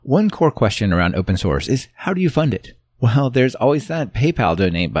One core question around open source is how do you fund it? Well, there's always that PayPal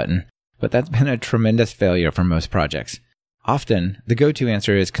donate button, but that's been a tremendous failure for most projects. Often, the go-to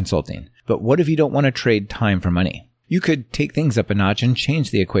answer is consulting. But what if you don't want to trade time for money? You could take things up a notch and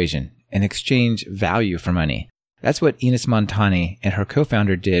change the equation and exchange value for money. That's what Ines Montani and her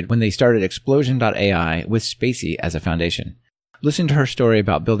co-founder did when they started Explosion.ai with spaCy as a foundation. Listen to her story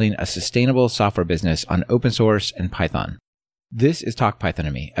about building a sustainable software business on open source and Python. This is Talk Python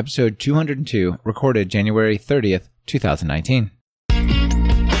to Me, episode 202, recorded January 30th, 2019.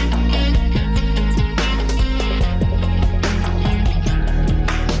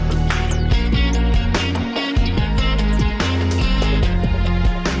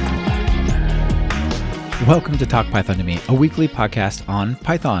 Welcome to Talk Python to Me, a weekly podcast on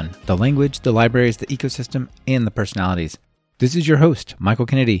Python, the language, the libraries, the ecosystem, and the personalities. This is your host, Michael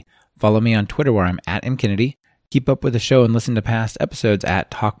Kennedy. Follow me on Twitter where I'm at mkennedy. Keep up with the show and listen to past episodes at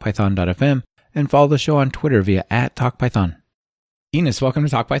talkpython.fm, and follow the show on Twitter via @talkpython. Ines, welcome to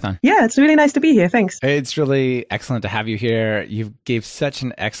Talk Python. Yeah, it's really nice to be here. Thanks. It's really excellent to have you here. You gave such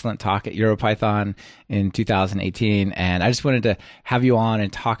an excellent talk at EuroPython in 2018, and I just wanted to have you on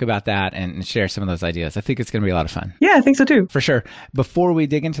and talk about that and share some of those ideas. I think it's going to be a lot of fun. Yeah, I think so too. For sure. Before we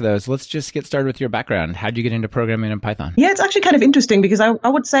dig into those, let's just get started with your background. How'd you get into programming in Python? Yeah, it's actually kind of interesting because I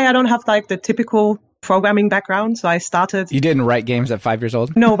would say I don't have like the typical programming background. So I started... You didn't write games at 5 years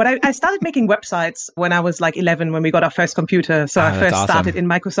old? No, but I started making websites when I was like 11 when we got our first computer. So I first started in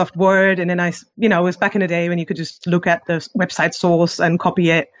Microsoft Word, and then it was back in the day when you could just look at the website source and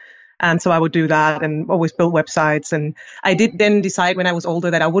copy it. And so I would do that and always build websites. And I did then decide when I was older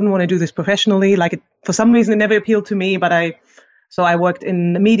that I wouldn't want to do this professionally. For some reason, it never appealed to me, but I worked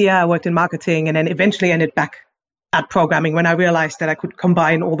in media, I worked in marketing, and then eventually ended back at programming when I realized that I could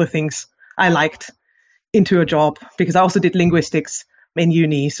combine all the things I liked into a job, because I also did linguistics in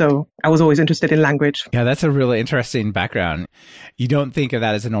uni. So I was always interested in language. Yeah, that's a really interesting background. You don't think of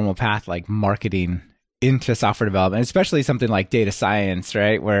that as a normal path, like marketing into software development, especially something like data science,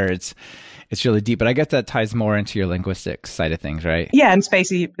 right? Where it's really deep. But I guess that ties more into your linguistics side of things, right? Yeah, and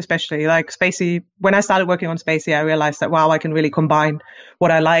spaCy especially. Like spaCy, when I started working on spaCy, I realized that, wow, I can really combine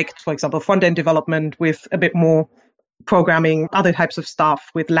what I liked, for example, front-end development with a bit more programming, other types of stuff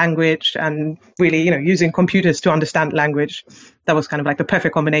with language, and really, using computers to understand language. That was kind of like the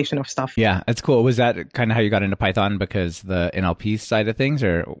perfect combination of stuff. Yeah, that's cool. Was that kind of how you got into Python because the NLP side of things,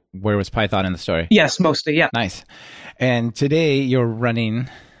 or where was Python in the story? Yes, mostly, yeah. Nice. And today you're running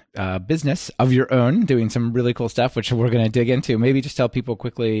a business of your own, doing some really cool stuff, which we're going to dig into. Maybe just tell people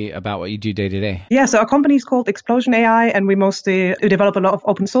quickly about what you do day to day. Yeah, so our company is called Explosion.ai, and we mostly develop a lot of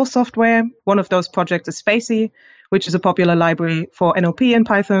open source software. One of those projects is spaCy, which is a popular library for NLP in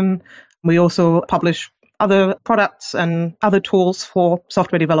Python. We also publish other products and other tools for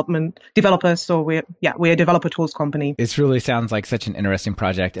software developers. So we're a developer tools company. It really sounds like such an interesting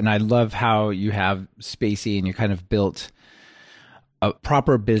project. And I love how you have spaCy and you kind of built a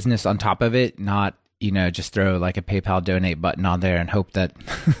proper business on top of it, not, just throw like a PayPal donate button on there and hope that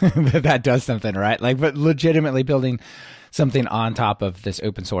that does something, right? But legitimately building something on top of this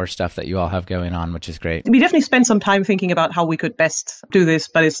open source stuff that you all have going on, which is great. We definitely spent some time thinking about how we could best do this,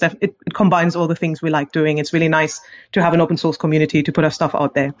 but it combines all the things we like doing. It's really nice to have an open source community to put our stuff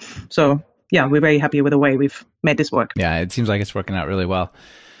out there. So yeah, we're very happy with the way we've made this work. Yeah, it seems like it's working out really well.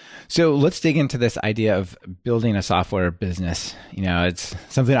 So let's dig into this idea of building a software business. It's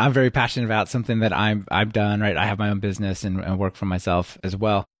something I'm very passionate about, something that I've done, right? I have my own business and work for myself as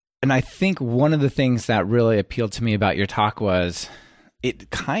well. And I think one of the things that really appealed to me about your talk was it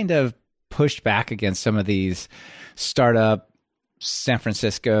kind of pushed back against some of these startup, San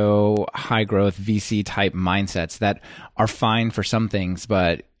Francisco, high growth VC type mindsets that are fine for some things.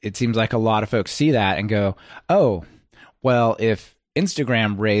 But it seems like a lot of folks see that and go, oh, well, if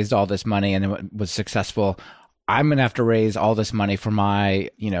Instagram raised all this money and it was successful, I'm going to have to raise all this money for my,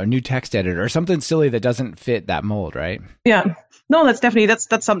 new text editor or something silly that doesn't fit that mold, right? Yeah. No,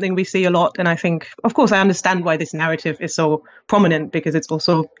 that's something we see a lot. And I think, of course, I understand why this narrative is so prominent, because it's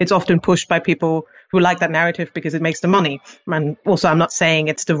often pushed by people who like that narrative because it makes them money. And also, I'm not saying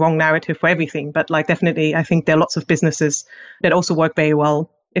it's the wrong narrative for everything, but definitely, I think there are lots of businesses that also work very well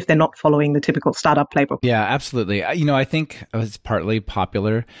if they're not following the typical startup playbook. Yeah, absolutely. I think it's partly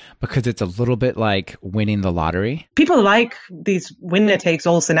popular because it's a little bit like winning the lottery. People like these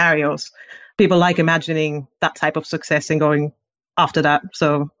winner-takes-all scenarios. People like imagining that type of success and going after that.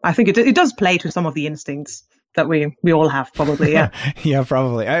 So I think it does play to some of the instincts that we all have, probably. Yeah. Yeah,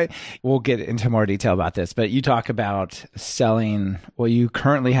 probably. We'll get into more detail about this, but you talk about selling what you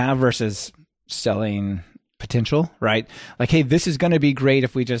currently have versus selling potential, right? Like, hey, this is going to be great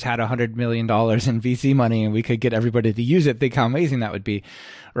if we just had $100 million in VC money and we could get everybody to use it. Think how amazing that would be,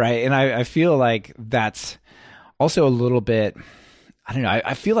 right? And I feel like that's also a little bit, I don't know,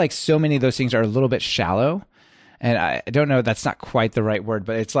 I feel like so many of those things are a little bit shallow. And I don't know, that's not quite the right word,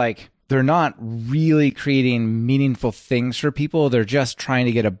 but it's like they're not really creating meaningful things for people. They're just trying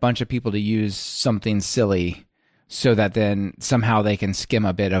to get a bunch of people to use something silly so that then somehow they can skim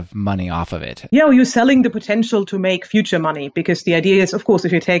a bit of money off of it. Yeah, well, you're selling the potential to make future money, because the idea is, of course,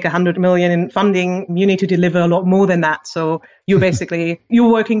 if you take 100 million in funding, you need to deliver a lot more than that. So you basically,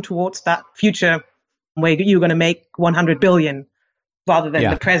 you're working towards that future where you're going to make 100 billion rather than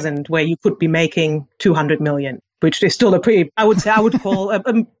the present where you could be making 200 million, which is still a pretty, I would call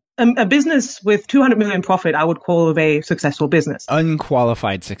a business with 200 million profit, I would call a very successful business.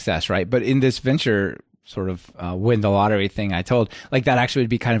 Unqualified success, right? But in this venture sort of win the lottery thing I told, like that actually would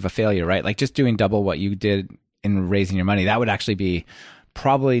be kind of a failure, right? Like just doing double what you did in raising your money, that would actually be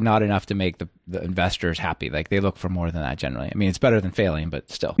probably not enough to make the investors happy. Like they look for more than that generally. I mean, it's better than failing,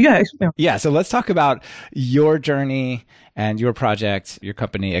 but still. Yeah. So let's talk about your journey and your project, your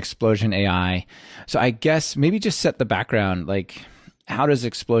company, Explosion AI. So I guess maybe just set the background, like how does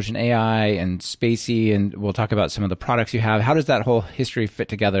Explosion AI and Spacey, and we'll talk about some of the products you have, how does that whole history fit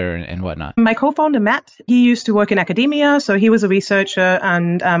together and whatnot? My co-founder, Matt, he used to work in academia. So he was a researcher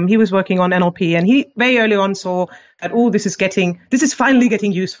and he was working on NLP. And he very early on saw that, this is finally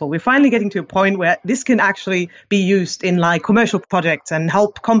getting useful. We're finally getting to a point where this can actually be used in like commercial projects and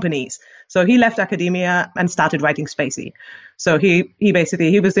help companies. So he left academia and started writing Spacey. So he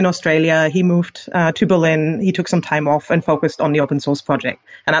was in Australia. He moved to Berlin. He took some time off and focused on the open source project.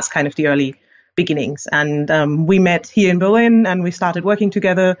 And that's kind of the early beginnings. And we met here in Berlin and we started working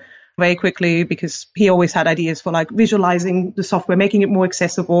together very quickly because he always had ideas for like visualizing the software, making it more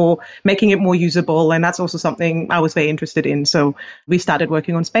accessible, making it more usable. And that's also something I was very interested in. So we started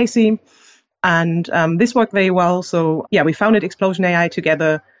working on Spacey and this worked very well. So yeah, we founded Explosion AI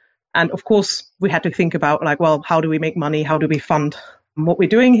together. And of course, we had to think about like, well, how do we make money? How do we fund what we're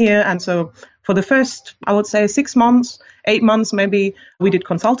doing here? And so for the first, I would say 6 months, 8 months, maybe we did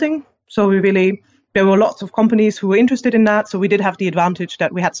consulting. So there were lots of companies who were interested in that. So we did have the advantage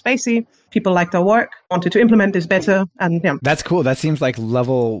that we had Spacey. People liked our work, wanted to implement this better. And yeah. That's cool. That seems like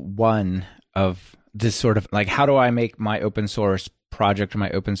level one of this sort of like, how do I make my open source project or my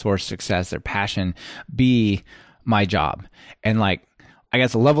open source success or passion be my job? And like, I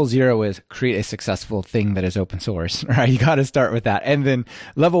guess level 0 is create a successful thing that is open source, right? You got to start with that. And then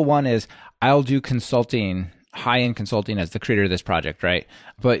level 1 is I'll do consulting, high-end consulting as the creator of this project, right?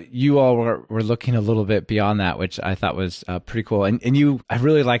 But you all were looking a little bit beyond that, which I thought was pretty cool. And I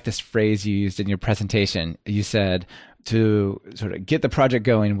really like this phrase you used in your presentation. You said, to sort of get the project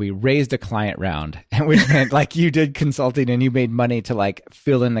going, we raised a client round, which meant like you did consulting and you made money to like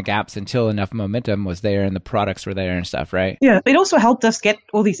fill in the gaps until enough momentum was there and the products were there and stuff, right? Yeah, it also helped us get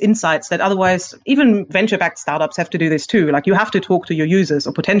all these insights that otherwise even venture-backed startups have to do this too. Like you have to talk to your users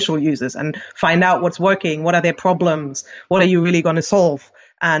or potential users and find out what's working, what are their problems, what are you really going to solve?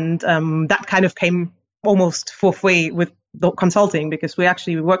 And that kind of came almost for free with the consulting because we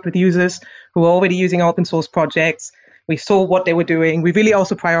worked with users who were already using open source projects. We saw what they were doing. We really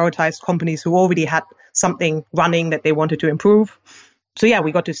also prioritized companies who already had something running that they wanted to improve. So yeah,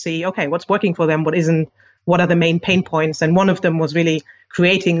 we got to see, okay, what's working for them, what isn't, what are the main pain points. And one of them was really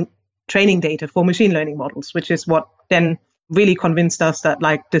creating training data for machine learning models, which is what then really convinced us that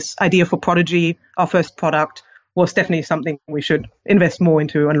like this idea for Prodigy, our first product, was definitely something we should invest more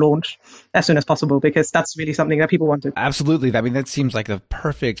into and launch as soon as possible because that's really something that people wanted. Absolutely. I mean, that seems like the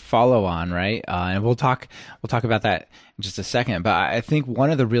perfect follow-on, right? And we'll talk about that in just a second. But I think one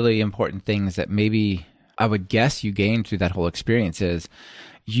of the really important things that maybe I would guess you gained through that whole experience is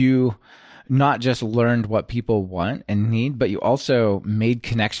you not just learned what people want and need, but you also made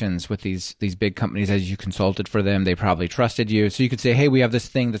connections with these big companies as you consulted for them. They probably trusted you. So you could say, hey, we have this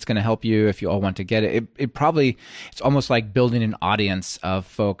thing that's going to help you if you all want to get it. It's almost like building an audience of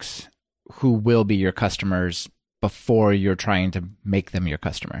folks who will be your customers before you're trying to make them your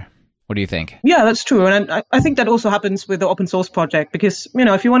customer. What do you think? Yeah, that's true. And I think that also happens with the open source project because,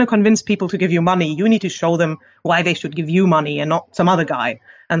 if you want to convince people to give you money, you need to show them why they should give you money and not some other guy.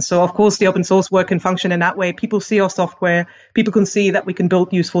 And so, of course, the open source work can function in that way. People see our software. People can see that we can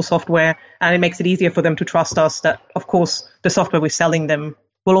build useful software, and it makes it easier for them to trust us that, of course, the software we're selling them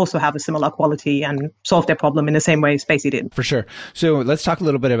will also have a similar quality and solve their problem in the same way Spacey did. For sure. So let's talk a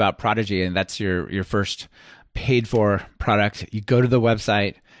little bit about Prodigy, and that's your first paid for product. You go to the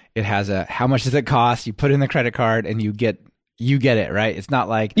website. It has how much does it cost? You put in the credit card and you get you get it, right? It's not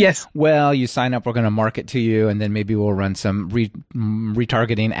like, yes, well, you sign up, we're going to market to you, and then maybe we'll run some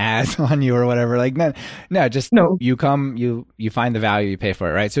retargeting ads on you or whatever. Like, no, just no. You come, you find the value, you pay for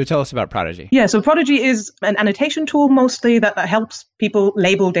it, right? So tell us about Prodigy. Yeah, so Prodigy is an annotation tool mostly that helps people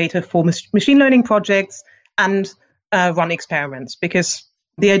label data for machine learning projects and run experiments, because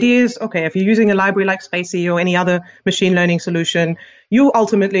the idea is, okay, if you're using a library like Spatie or any other machine learning solution, you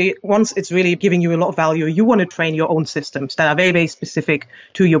ultimately, once it's really giving you a lot of value, you want to train your own systems that are very, very specific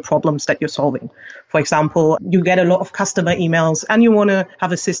to your problems that you're solving. For example, you get a lot of customer emails and you want to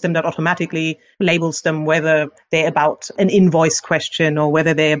have a system that automatically labels them, whether they're about an invoice question or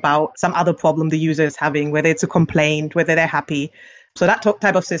whether they're about some other problem the user is having, whether it's a complaint, whether they're happy. So that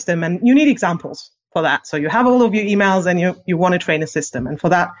type of system, and you need examples for that. So you have all of your emails and you want to train a system. And for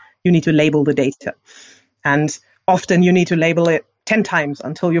that, you need to label the data. And often you need to label it 10 times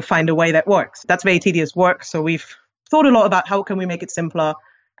until you find a way that works. That's very tedious work. So we've thought a lot about how can we make it simpler.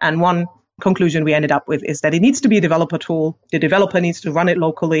 And one conclusion we ended up with is that it needs to be a developer tool. The developer needs to run it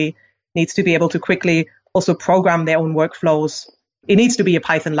locally, needs to be able to quickly also program their own workflows. It needs to be a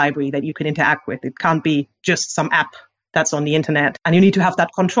Python library that you can interact with. It can't be just some app that's on the internet, and you need to have that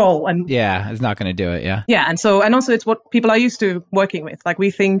control. And yeah, it's not going to do it. Yeah. Yeah. And also it's what people are used to working with. Like we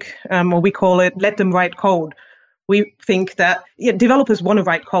think, or we call it, let them write code. We think that developers want to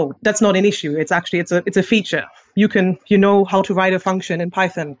write code. That's not an issue. It's actually, it's a feature. You know how to write a function in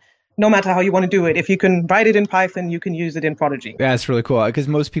Python, no matter how you want to do it. If you can write it in Python, you can use it in Prodigy. Yeah, it's really cool, because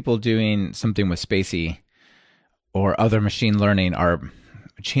most people doing something with Spatie or other machine learning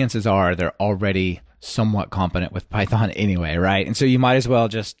chances are they're already somewhat competent with Python anyway, right? And so you might as well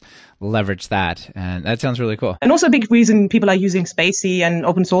just leverage that. And that sounds really cool. And also a big reason people are using Spatie and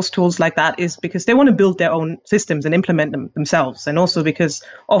open source tools like that is because they want to build their own systems and implement them themselves. And also because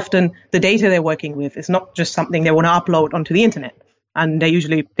often the data they're working with is not just something they want to upload onto the internet. And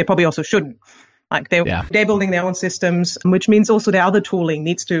they probably also shouldn't. Like they're building their own systems, which means also their other tooling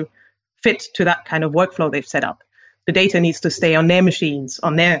needs to fit to that kind of workflow they've set up. The data needs to stay on their machines,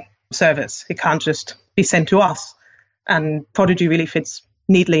 on their service. It can't just be sent to us. And Prodigy really fits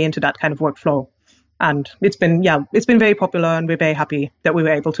neatly into that kind of workflow. And it's been very popular, and we're very happy that we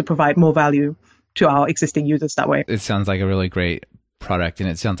were able to provide more value to our existing users that way. It sounds like a really great product, and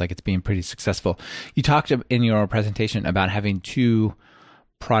it sounds like it's being pretty successful. You talked in your presentation about having two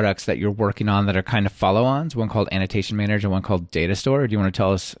products that you're working on that are kind of follow-ons, one called Annotation Manager, one called Data Store. Do you want to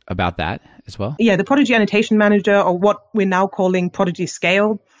tell us about that as well? Yeah, the Prodigy Annotation Manager, or what we're now calling Prodigy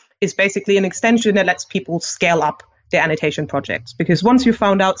Scale, is basically an extension that lets people scale up their annotation projects. Because once you've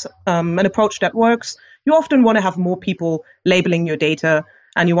found out an approach that works, you often want to have more people labeling your data,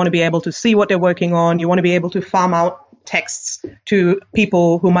 and you want to be able to see what they're working on. You want to be able to farm out texts to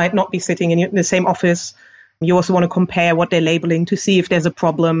people who might not be sitting in the same office. You also want to compare what they're labeling to see if there's a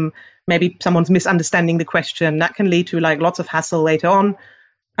problem. Maybe someone's misunderstanding the question. That can lead to lots of hassle later on.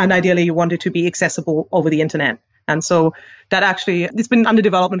 And ideally, you want it to be accessible over the internet. And so that actually, it's been under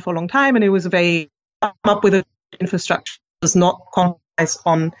development for a long time, and it was up with an infrastructure that does not compromise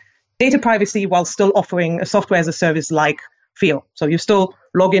on data privacy while still offering a software as a service like feel. So you still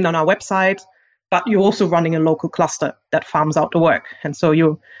log in on our website, but you're also running a local cluster that farms out the work. And so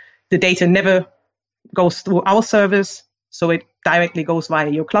the data never goes through our service, so it directly goes via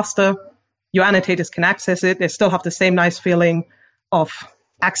your cluster. Your annotators can access it. They still have the same nice feeling of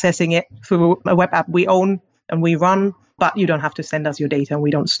accessing it through a web app we own and we run, but you don't have to send us your data, and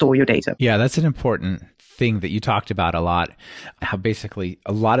we don't store your data. Yeah, that's an important thing that you talked about a lot, how basically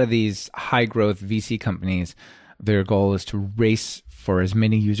a lot of these high growth VC companies, their goal is to race for as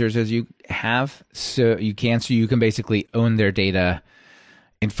many users as you have, so you can basically own their data,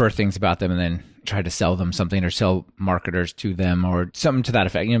 infer things about them, and then try to sell them something or sell marketers to them or something to that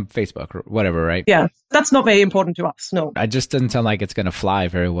effect, Facebook or whatever, right? Yeah, that's not very important to us, no. It just doesn't sound like it's going to fly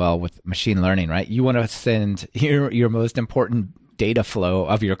very well with machine learning, right? You want to send your most important data flow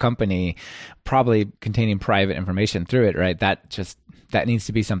of your company, probably containing private information through it, right? That needs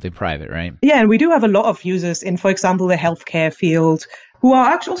to be something private, right? Yeah, and we do have a lot of users in, for example, the healthcare field, who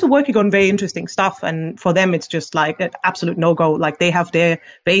are actually also working on very interesting stuff. And for them, it's just an absolute no-go. They have their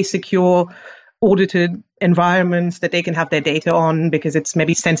very secure, audited environments that they can have their data on because it's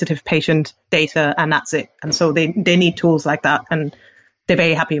maybe sensitive patient data, and that's it. And so they need tools like that, and they're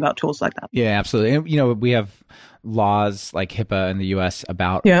very happy about tools like that. Yeah, absolutely. And, we have laws like HIPAA in the US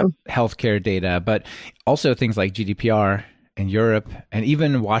about healthcare data, but also things like GDPR in Europe, and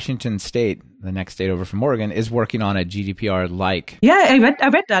even Washington State, the next state over from Oregon, is working on a GDPR-like. Yeah, I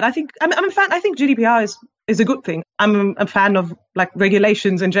read that. I think I'm a fan. I think GDPR is is a good thing. I'm a fan of like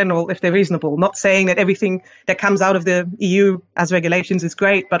regulations in general, if they're reasonable. Not saying that everything that comes out of the EU as regulations is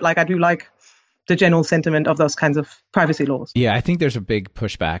great, but like I do like the general sentiment of those kinds of privacy laws. Yeah, I think there's a big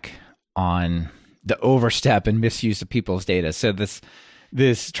pushback on the overstep and misuse of people's data. So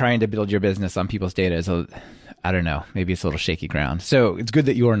this trying to build your business on people's data is I don't know, maybe it's a little shaky ground. So it's good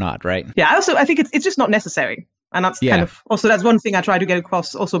that you're not, right? Yeah, I think it's just not necessary. And that's kind of also, that's one thing I try to get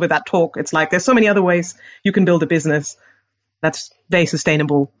across also with that talk. It's like there's so many other ways you can build a business that's very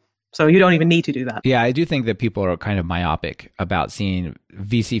sustainable. So you don't even need to do that. Yeah, I do think that people are kind of myopic about seeing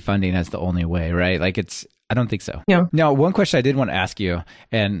VC funding as the only way, right? Like I don't think so. Yeah. Now, one question I did want to ask you,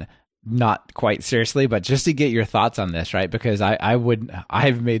 and not quite seriously, but just to get your thoughts on this, right? Because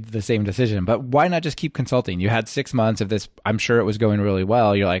I've made the same decision, but why not just keep consulting? You had 6 months of this. I'm sure it was going really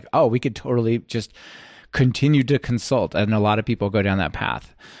well. You're like, oh, we could totally just continue to consult. And a lot of people go down that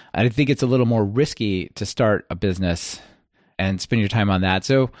path. I think it's a little more risky to start a business and spend your time on that.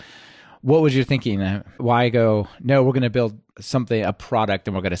 So what was your thinking? Why go, no, we're going to build something, a product,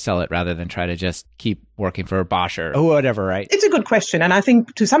 and we're going to sell it rather than try to just keep working for Bosch or whatever, right? It's a good question. And I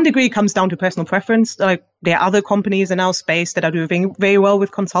think to some degree it comes down to personal preference. Like there are other companies in our space that are doing very well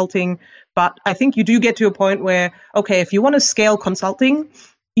with consulting. But I think you do get to a point where, okay, if you want to scale consulting,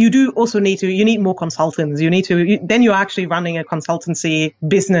 you do also you need more consultants. Then you're actually running a consultancy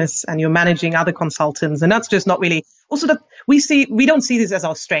business and you're managing other consultants. And that's just not really, also that we don't see this as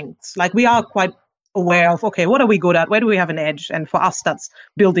our strengths. Like we are quite aware of, okay, what are we good at? Where do we have an edge? And for us, that's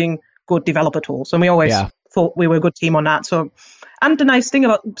building good developer tools. And we always thought we were a good team on that. So, and the nice thing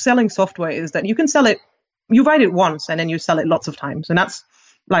about selling software is that you can sell it, you write it once and then you sell it lots of times. And that's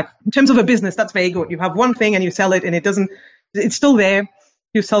like, in terms of a business, that's very good. You have one thing and you sell it and it's still there.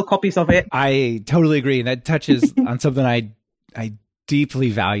 You sell copies of it. I totally agree. That touches on something I deeply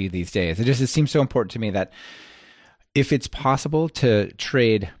value these days. It seems so important to me that if it's possible to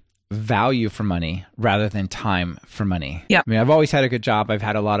trade value for money rather than time for money. Yeah. I mean, I've always had a good job. I've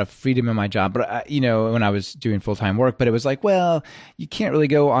had a lot of freedom in my job, but when I was doing full-time work, but it was like, well, you can't really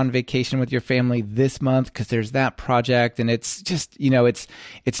go on vacation with your family this month because there's that project. And it's just,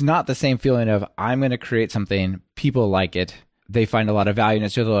 it's not the same feeling of I'm going to create something, people like it. They find a lot of value in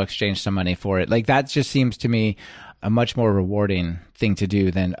it, so they'll exchange some money for it. Like that just seems to me a much more rewarding thing to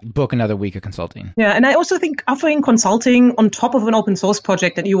do than book another week of consulting. Yeah, and I also think offering consulting on top of an open source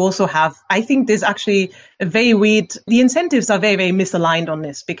project that you also have, I think there's actually a very weird, the incentives are very, very misaligned on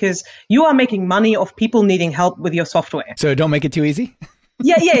this because you are making money off people needing help with your software. So don't make it too easy?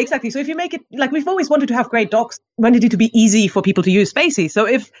 Yeah, exactly. So if you make it, like we've always wanted to have great docs, wanted it to be easy for people to use Spacie. So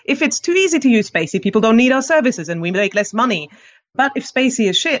if it's too easy to use Spacie, people don't need our services and we make less money. But if Spacie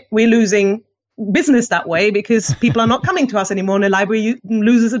is shit, we're losing business that way because people are not coming to us anymore and the library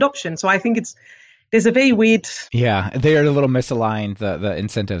loses adoption. So I think there's a very weird... Yeah, they are a little misaligned, the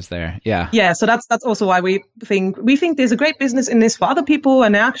incentives there. Yeah. Yeah, so that's also why we think there's a great business in this for other people.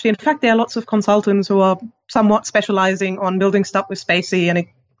 And actually, in fact, there are lots of consultants who are somewhat specializing on building stuff with Spacie and it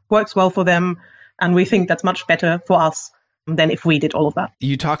works well for them. And we think that's much better for us than if we did all of that.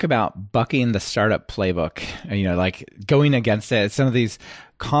 You talk about bucking the startup playbook, like going against it. Some of these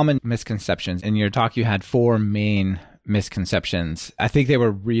common misconceptions. In your talk, you had 4 main misconceptions. I think they were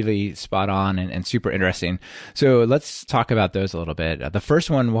really spot on and super interesting. So let's talk about those a little bit. The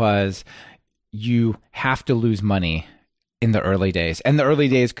first one was you have to lose money in the early days. And the early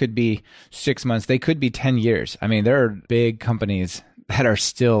days could be 6 months. They could be 10 years. I mean, there are big companies that are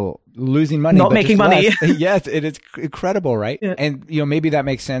still losing money. Not making money. Yes, it is incredible, right? Yeah. And, maybe that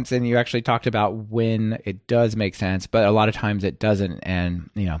makes sense. And you actually talked about when it does make sense, but a lot of times it doesn't. And,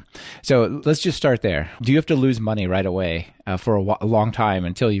 so let's just start there. Do you have to lose money right away for a long time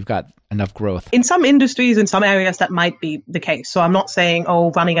until you've got enough growth? In some industries, in some areas, that might be the case. So I'm not saying,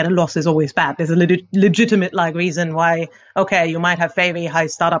 running at a loss is always bad. There's a legitimate reason why, okay, you might have very, very high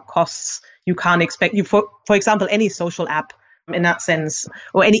startup costs. You can't expect for example, any social app in that sense,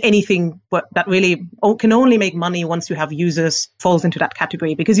 or anything that really can only make money once you have users falls into that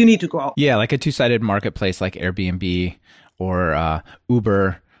category because you need to grow. Yeah, like a two-sided marketplace like Airbnb or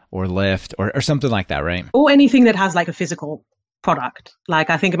Uber or Lyft or something like that, right? Or anything that has a physical product. Like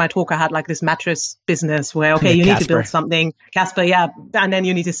I think in my talk I had this mattress business where, okay, you need to build something. Casper, yeah, and then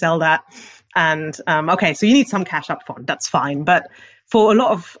you need to sell that. And okay, so you need some cash up front. That's fine. But for a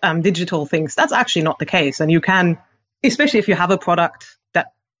lot of digital things, that's actually not the case. And you can, especially if you have a product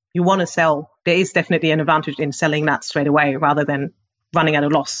that you want to sell, there is definitely an advantage in selling that straight away rather than running at a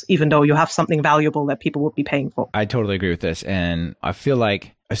loss, even though you have something valuable that people would be paying for. I totally agree with this. And I feel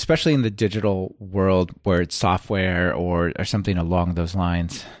like, especially in the digital world where it's software or something along those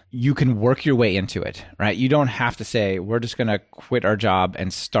lines, you can work your way into it, right? You don't have to say, we're just going to quit our job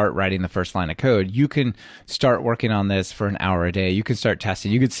and start writing the first line of code. You can start working on this for an hour a day. You can start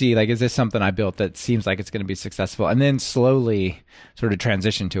testing. You could see, like, is this something I built that seems like it's going to be successful? And then slowly sort of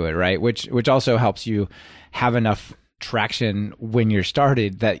transition to it, right? Which also helps you have enough traction when you're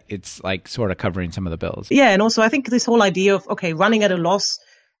started that it's like sort of covering some of the bills. Yeah. And also I think this whole idea of, okay, running at a loss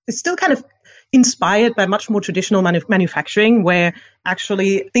is still kind of inspired by much more traditional manufacturing, where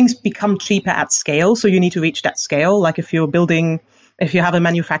actually things become cheaper at scale. So you need to reach that scale. Like if you have a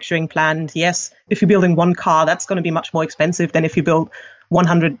manufacturing plant, yes, if you're building one car, that's going to be much more expensive than if you build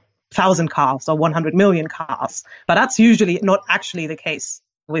 100,000 cars or 100 million cars. But that's usually not actually the case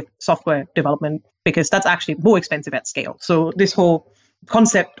with software development, because that's actually more expensive at scale. So this whole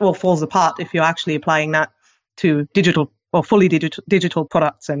concept all falls apart if you're actually applying that to digital or fully digital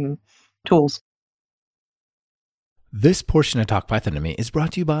products and tools. This portion of Talk Python to Me is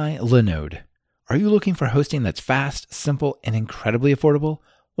brought to you by Linode. Are you looking for hosting that's fast, simple, and incredibly affordable?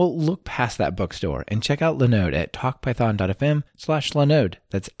 Well, look past that bookstore and check out Linode at talkpython.fm/Linode.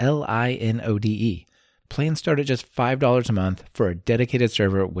 That's Linode. Plans start at just $5 a month for a dedicated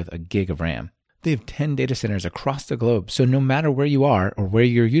server with a gig of RAM. They have 10 data centers across the globe, so no matter where you are or where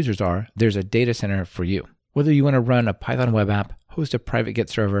your users are, there's a data center for you. Whether you want to run a Python web app, host a private Git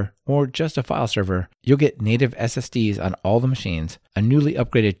server, or just a file server, you'll get native SSDs on all the machines, a newly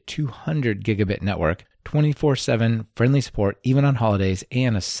upgraded 200 gigabit network, 24/7 friendly support even on holidays,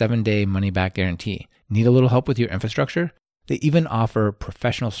 and a 7-day money-back guarantee. Need a little help with your infrastructure? They even offer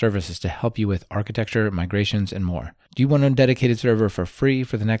professional services to help you with architecture, migrations, and more. Do you want a dedicated server for free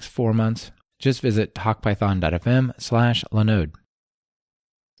for the next 4 months? Just visit talkpython.fm/Linode.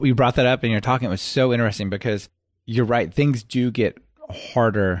 You brought that up and you're talking, it was so interesting because you're right. Things do get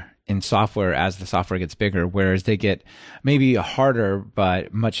harder in software as the software gets bigger, whereas they get maybe harder,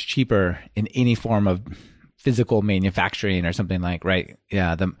 but much cheaper in any form of physical manufacturing or something like, right?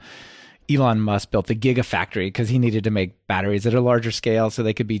 Yeah. Elon Musk built the Gigafactory because he needed to make batteries at a larger scale so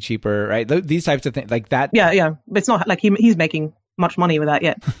they could be cheaper, right? These types of things like that. Yeah. But it's not like he's making much money with that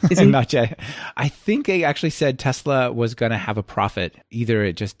yet, is he? Not yet. I think they actually said Tesla was going to have a profit. Either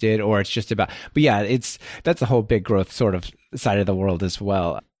it just did or it's just about. But yeah, that's a whole big growth sort of side of the world as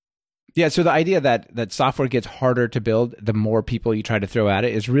well. Yeah, so the idea that software gets harder to build the more people you try to throw at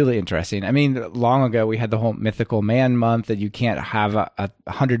it is really interesting. I mean, long ago we had the whole mythical man month that you can't have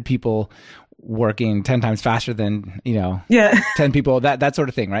 100 people working 10 times faster than 10 people, that sort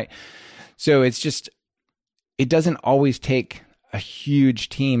of thing, right? So it's just, it doesn't always take a huge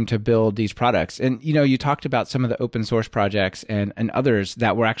team to build these products. And, you talked about some of the open source projects and others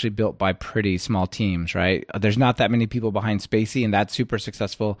that were actually built by pretty small teams, right? There's not that many people behind Spacey, and that's super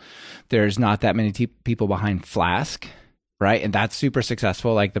successful. There's not that many people behind Flask, right? And that's super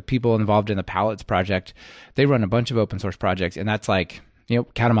successful. Like the people involved in the Palettes project, they run a bunch of open source projects, and that's like,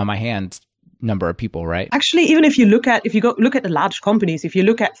 count them on my hands number of people, right? Actually, even if you look at the large companies, if you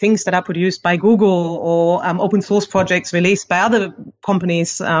look at things that are produced by Google or open source projects released by other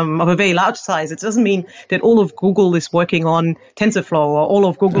companies of a very large size, it doesn't mean that all of Google is working on TensorFlow or all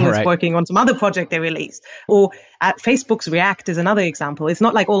of Google is working on some other project they released. Or at Facebook's React is another example. It's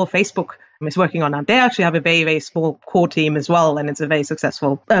not like all of Facebook is working on that. They actually have a very, very small core team as well, and it's a very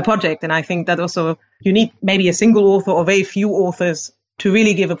successful project. And I think that also you need maybe a single author or very few authors to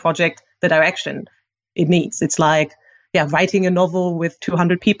really give a project the direction it needs. It's like, writing a novel with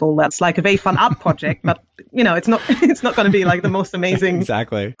 200 people. That's like a very fun art project, but it's not going to be like the most amazing,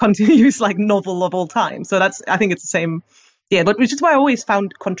 exactly, continuous like novel of all time. So I think it's the same. Yeah, but which is why I always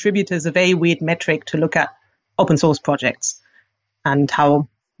found contributors a very weird metric to look at open source projects and how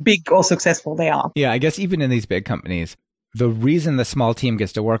big or successful they are. Yeah, I guess even in these big companies, the reason the small team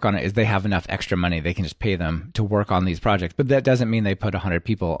gets to work on it is they have enough extra money. They can just pay them to work on these projects. But that doesn't mean they put 100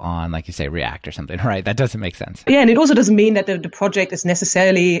 people on, like you say, React or something, right? That doesn't make sense. Yeah, and it also doesn't mean that the project is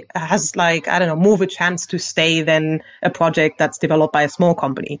necessarily has like, I don't know, more of a chance to stay than a project that's developed by a small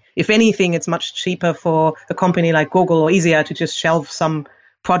company. If anything, it's much cheaper for a company like Google or easier to just shelve some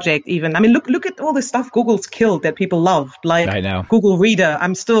project even. I mean, look at all the stuff Google's killed that people loved, like I know. Google Reader.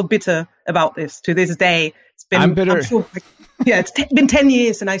 I'm still bitter about this to this day. I'm bitter. It's been 10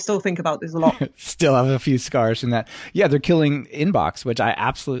 years and I still think about this a lot. Still have a few scars from that. Yeah, they're killing Inbox, which I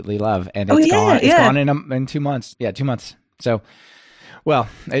absolutely love. And it's gone. It's gone in 2 months. Yeah, 2 months. So, Well,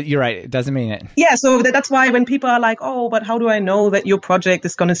 you're right. It doesn't mean it. Yeah. So that's why when people are like, oh, but how do I know that your project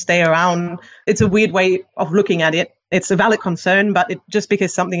is going to stay around? It's a weird way of looking at it. It's a valid concern, but just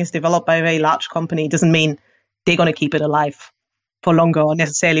because something is developed by a very large company doesn't mean they're going to keep it alive for longer or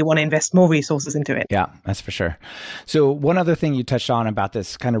necessarily want to invest more resources into it. Yeah, that's for sure. So one other thing you touched on about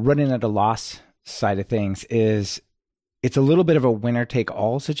this kind of running at a loss side of things is it's a little bit of a winner take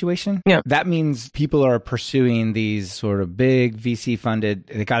all situation. Yeah. That means people are pursuing these sort of big VC funded,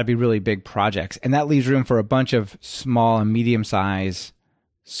 they got to be really big projects. And that leaves room for a bunch of small and medium size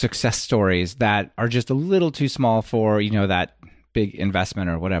success stories that are just a little too small for, that big investment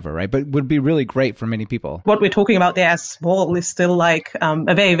or whatever, right? But would be really great for many people. What we're talking about there as small is still like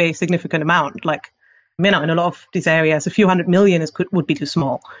a very, very significant amount. Like, in a lot of these areas, a few $100 million would be too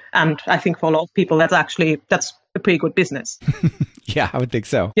small. And I think for a lot of people, that's a pretty good business. Yeah, I would think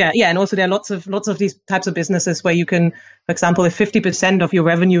so. Yeah. And also there are lots of these types of businesses where you can, for example, if 50% of your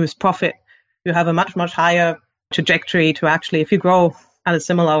revenue is profit, you have a much, much higher trajectory to actually, if you grow at a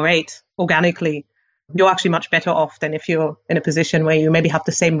similar rate organically, you're actually much better off than if you're in a position where you maybe have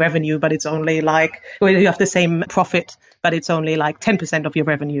the same revenue, but it's only or you have the same profit, but it's only like 10% of your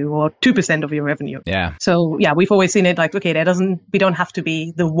revenue or 2% of your revenue. Yeah. So yeah, we've always seen it like, okay, we don't have to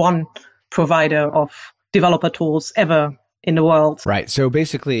be the one provider of developer tools ever in the world. Right. So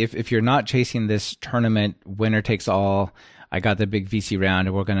basically, if you're not chasing this tournament, winner takes all, I got the big VC round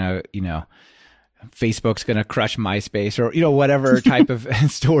and we're going to, Facebook's going to crush MySpace or, whatever type of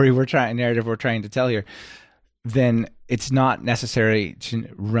narrative we're trying to tell here, then it's not necessary to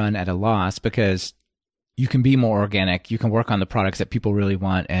run at a loss because you can be more organic. You can work on the products that people really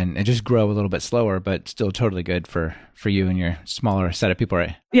want and just grow a little bit slower, but still totally good for you and your smaller set of people,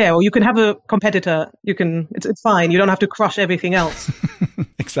 right? Yeah. Well, you can have a competitor. It's fine. You don't have to crush everything else.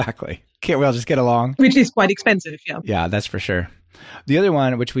 Exactly. Can't we all just get along? Which is quite expensive. Yeah. Yeah, that's for sure. The other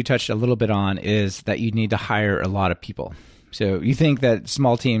one, which we touched a little bit on, is that you need to hire a lot of people. So you think that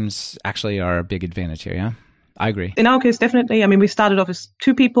small teams actually are a big advantage here, yeah? I agree. In our case, definitely. I mean, we started off as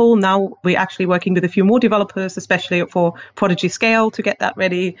 2 people. Now we're actually working with a few more developers, especially for Prodigy Scale to get that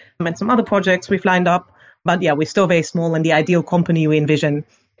ready, and some other projects we've lined up. But yeah, we're still very small, and the ideal company we envision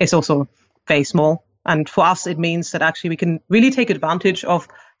is also very small. And for us, it means that actually we can really take advantage of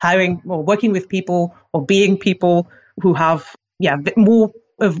hiring or working with people or being people who have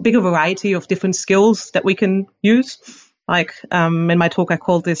a bigger variety of different skills that we can use. Like in my talk, I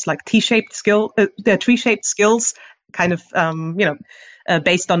called this like T-shaped skill. They're tree-shaped skills, kind of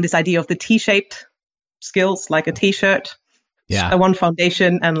based on this idea of the T-shaped skills, like a T-shirt, one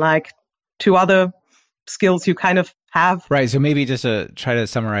foundation, and like 2 other skills you kind of have. Right. So maybe just to try to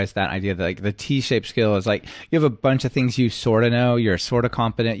summarize that idea, that like the T-shaped skill is like you have a bunch of things you sort of know. You're sort of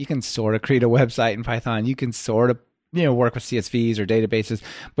competent. You can sort of create a website in Python. You can sort of work with CSVs or databases,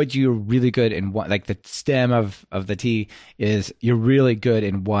 but you're really good in one, like the stem of the T is you're really good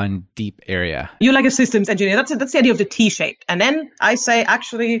in one deep area. You're like a systems engineer. That's the idea of the T-shaped. And then I say,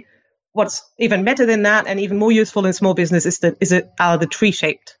 actually, what's even better than that and even more useful in small business is the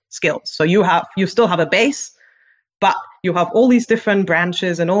tree-shaped skills. So you still have a base, but you have all these different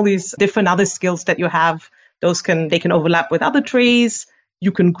branches and all these different other skills that you have. They can overlap with other trees.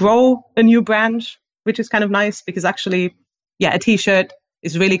 You can grow a new branch, which is kind of nice because actually, a T-shirt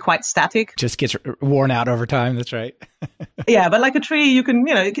is really quite static. Just gets worn out over time. That's right. Yeah, but like a tree,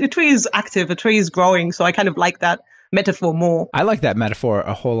 a tree is active, a tree is growing. So I kind of like that metaphor more. I like that metaphor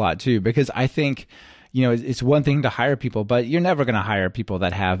a whole lot too, because I think, it's one thing to hire people, but you're never going to hire people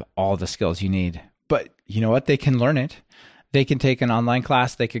that have all the skills you need. But you know what? They can learn it. They can take an online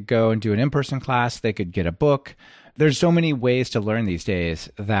class. They could go and do an in-person class. They could get a book. There's so many ways to learn these days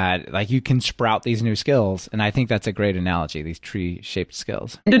that like you can sprout these new skills. And I think that's a great analogy, these tree-shaped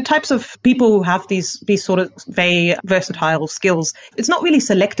skills. The types of people who have these sort of very versatile skills, it's not really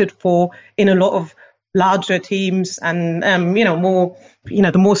selected for in a lot of larger teams and, more,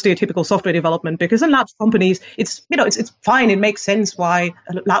 the more stereotypical software development, because in large companies, it's fine. It makes sense why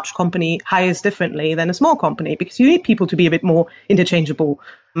a large company hires differently than a small company, because you need people to be a bit more interchangeable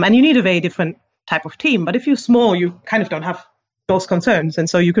and you need a very different type of team. But if you're small, you kind of don't have those concerns. And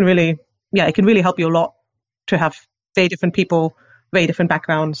so you can really, it can really help you a lot to have very different people, very different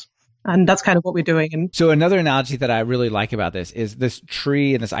backgrounds. And that's kind of what we're doing. And so another analogy that I really like about this is this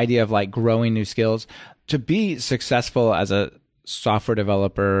tree and this idea of like growing new skills. To be successful as a software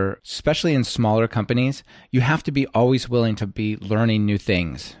developer, especially in smaller companies, you have to be always willing to be learning new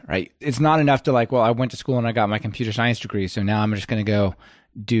things, right? It's not enough to like, well, I went to school and I got my computer science degree, so now I'm just going to go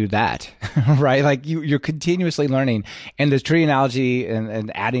do that, right? Like you're continuously learning. And this tree analogy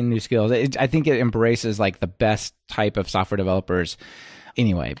and adding new skills, I think it embraces like the best type of software developers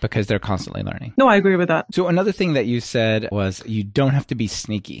anyway, because they're constantly learning. No, I agree with that. So another thing that you said was you don't have to be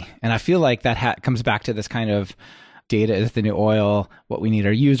sneaky. And I feel like that comes back to this kind of data is the new oil. What we need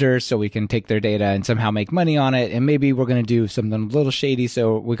are users so we can take their data and somehow make money on it. And maybe we're going to do something a little shady.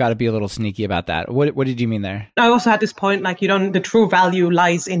 So we got to be a little sneaky about that. What did you mean there? I also had this point, like the true value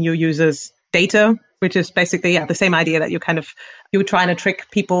lies in your users' data, which is basically the same idea that you're trying to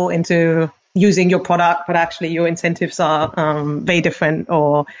trick people into using your product, but actually your incentives are very different,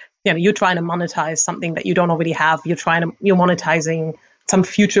 or you're trying to monetize something that you don't already have. You're monetizing some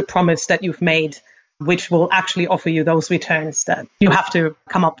future promise that you've made, which will actually offer you those returns that you have to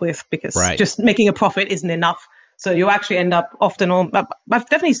come up with, because just making a profit isn't enough. So you actually end up often I've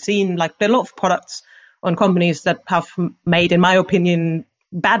definitely seen there are a lot of products on companies that have made, in my opinion,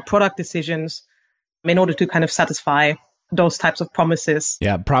 bad product decisions in order to kind of satisfy those types of promises.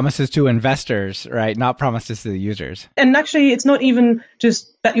 Yeah, promises to investors, right? Not promises to the users. And actually, it's not even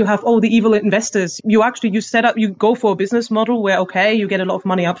just that you have all the evil investors. You go for a business model where, you get a lot of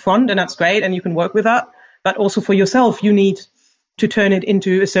money up front, and that's great, and you can work with that. But also for yourself, you need to turn it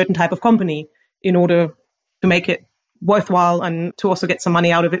into a certain type of company in order to make it worthwhile and to also get some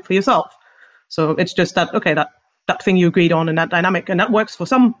money out of it for yourself. So it's just that thing you agreed on and that dynamic, and that works for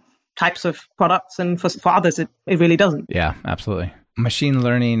some types of products, and for others it really doesn't. Yeah, absolutely. Machine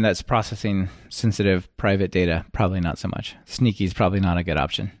learning that's processing sensitive private data, probably not so much. Sneaky is probably not a good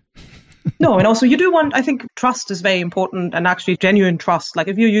option. No, and also you do want, I think trust is very important, and actually genuine trust. Like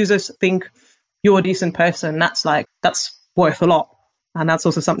if your users think you're a decent person, that's worth a lot, and that's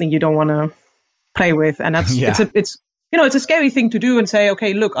also something you don't want to play with. And that's it's a scary thing to do and say,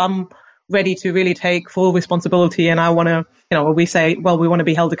 okay, look, I'm ready to really take full responsibility, and I want to, we say, well, we want to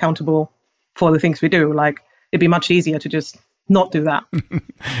be held accountable for the things we do. Like it'd be much easier to just not do that.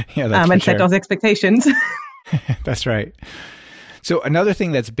 And set those expectations. That's right. So another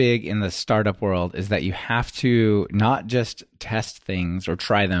thing that's big in the startup world is that you have to not just test things or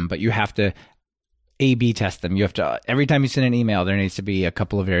try them, but you have to A/B test them. You have to, every time you send an email, there needs to be a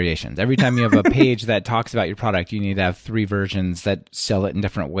couple of variations. Every time you have a page that talks about your product, you need to have 3 versions that sell it in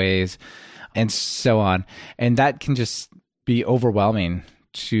different ways, and so on. And that can just be overwhelming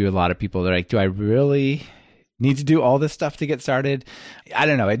to a lot of people. They're like, do I really need to do all this stuff to get started? I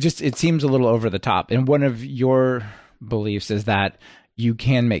don't know. It seems a little over the top. And one of your beliefs is that you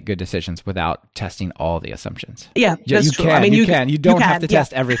can make good decisions without testing all the assumptions. Yeah, that's true. You can. You don't have to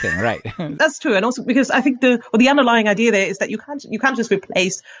test everything, right? That's true. And also because I think the underlying idea there is that you can't just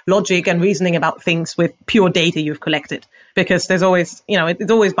replace logic and reasoning about things with pure data you've collected, because there's always,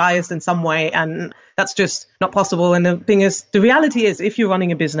 it's always biased in some way, and that's just not possible. And the reality is, if you're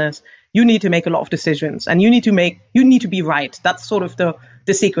running a business, you need to make a lot of decisions, and you need to be right. That's sort of the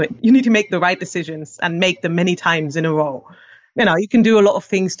secret. You need to make the right decisions and make them many times in a row. You can do a lot of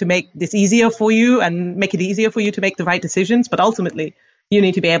things to make this easier for you and make it easier for you to make the right decisions. But ultimately, you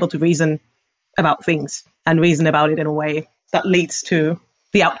need to be able to reason about things and reason about it in a way that leads to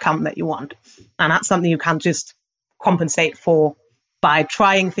the outcome that you want. And that's something you can't just compensate for by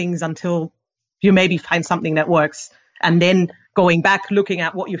trying things until you maybe find something that works, and then going back, looking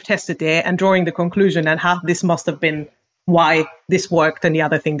at what you've tested there and drawing the conclusion that this must have been why this worked and the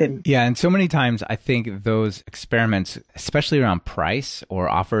other thing didn't. Yeah, and so many times I think those experiments, especially around price or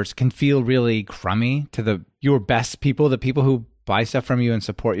offers, can feel really crummy to your best people, the people who buy stuff from you and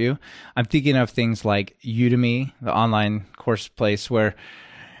support you. I'm thinking of things like Udemy, the online course place, where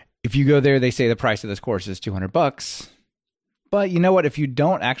if you go there, they say the price of this course is $200. But you know what? If you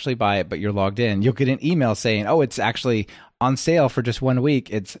don't actually buy it, but you're logged in, you'll get an email saying, oh, it's actually on sale for just 1 week.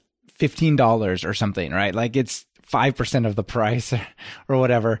 It's $15 or something, right? Like it's 5% of the price or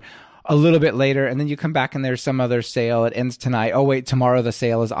whatever a little bit later. And then you come back and there's some other sale. It ends tonight. Oh, wait, tomorrow the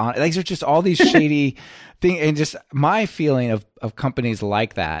sale is on. Like there's just all these shady things. And just my feeling of companies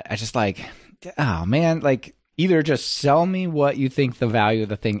like that, I just like, oh man, like either just sell me what you think the value of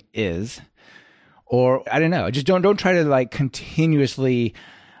the thing is, or I don't know, just don't try to like continuously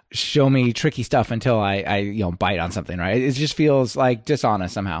show me tricky stuff until I bite on something, right? It just feels like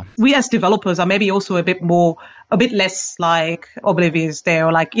dishonest somehow. We as developers are maybe also a bit less like oblivious there,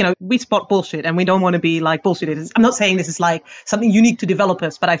 or like, we spot bullshit and we don't want to be like bullshit. I'm not saying this is like something unique to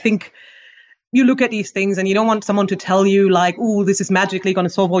developers, but I think you look at these things and you don't want someone to tell you like, oh, this is magically going to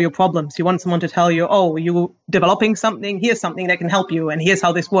solve all your problems. You want someone to tell you, oh, you're developing something, here's something that can help you, and here's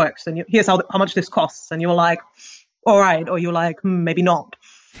how this works, and here's how much this costs. And you're like, all right, or you're like, maybe not.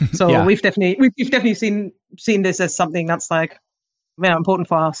 So yeah. we've definitely seen this as something that's like very important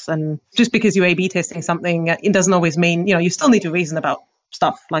for us. And just because you're A/B testing something, it doesn't always mean, you still need to reason about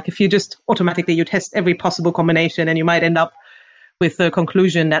stuff. Like if you just automatically you test every possible combination, and you might end up with the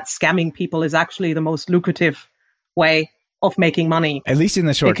conclusion that scamming people is actually the most lucrative way of making money. At least in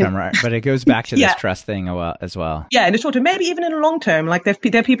the short term, right? But it goes back to this trust thing as well. Yeah, in the short term, maybe even in the long term. Like there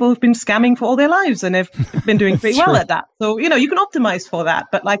are people who've been scamming for all their lives and they've been doing pretty well at that. So, you can optimize for that.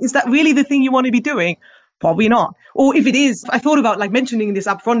 But like, is that really the thing you want to be doing? Probably not. Or if it is, I thought about like mentioning this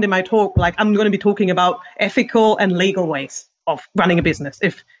up front in my talk, like I'm going to be talking about ethical and legal ways of running a business.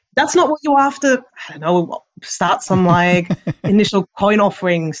 If that's not what you're after, I don't know, start some like initial coin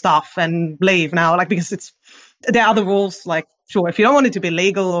offering stuff and leave now, like, because there are other rules, like, sure, if you don't want it to be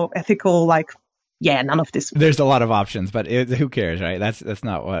legal or ethical, like, yeah, none of this. There's a lot of options, but who cares, right? That's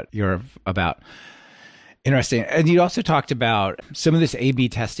not what you're about. Interesting. And you also talked about some of this A/B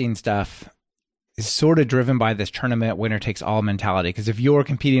testing stuff is sort of driven by this tournament winner takes all mentality. Because if you're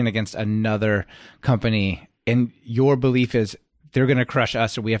competing against another company and your belief is they're going to crush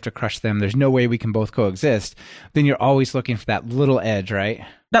us or we have to crush them, there's no way we can both coexist, then you're always looking for that little edge, right?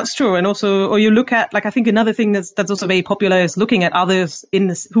 That's true. And also, or you look at, like, I think another thing that's also very popular is looking at others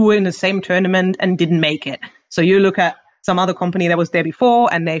who were in the same tournament and didn't make it. So you look at some other company that was there before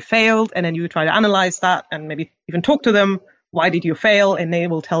and they failed, and then you try to analyze that and maybe even talk to them. Why did you fail? And they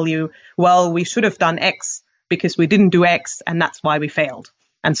will tell you, well, we should have done X because we didn't do X, and that's why we failed.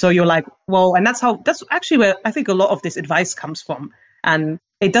 And so you're like, well, and that's actually where I think a lot of this advice comes from. And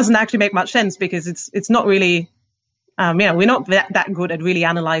it doesn't actually make much sense because it's not really, we're not that good at really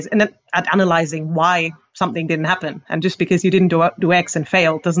analyzing why something didn't happen. And just because you didn't do X and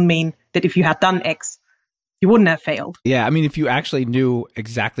failed doesn't mean that if you had done X, you wouldn't have failed. Yeah. I mean, if you actually knew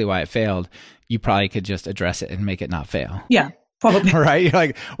exactly why it failed, you probably could just address it and make it not fail. Yeah. Probably. Right? You're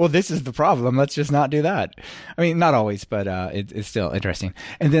like, well, this is the problem. Let's just not do that. I mean, not always, but it's still interesting.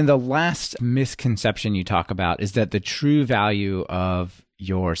 And then the last misconception you talk about is that the true value of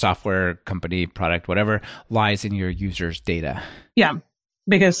your software company, product, whatever, lies in your users' data. Yeah.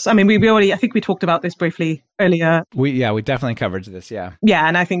 Because, I mean, I think we talked about this briefly earlier. We definitely covered this. Yeah. Yeah.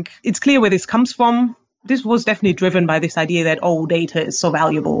 And I think it's clear where this comes from. This was definitely driven by this idea that, data is so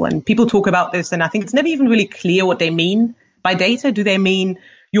valuable. And people talk about this, and I think it's never even really clear what they mean. By data, do they mean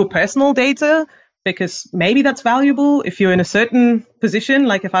your personal data? Because maybe that's valuable if you're in a certain position.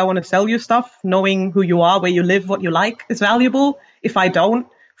 Like if I want to sell you stuff, knowing who you are, where you live, what you like is valuable. If I don't,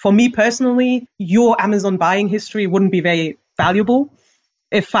 for me personally, your Amazon buying history wouldn't be very valuable.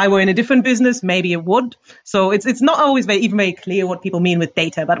 If I were in a different business, maybe it would. So it's not always very clear what people mean with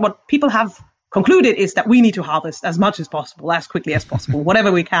data. But what people have concluded is that we need to harvest as much as possible, as quickly as possible.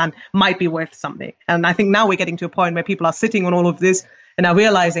 Whatever we can might be worth something. And I think now we're getting to a point where people are sitting on all of this and are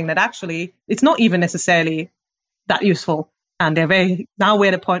realizing that actually it's not even necessarily that useful. And now we're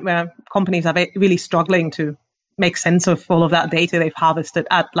at a point where companies are really struggling to make sense of all of that data they've harvested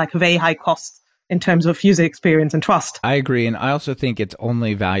at like a very high cost in terms of user experience and trust. I agree. And I also think it's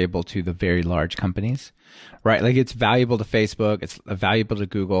only valuable to the very large companies, right? Like it's valuable to Facebook, it's valuable to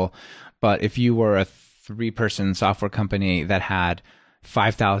Google. But if you were a 3-person software company that had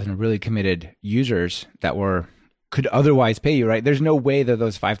 5,000 really committed users that could otherwise pay you, right? There's no way that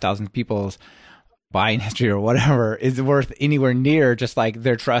those 5,000 people's buying history or whatever is worth anywhere near just like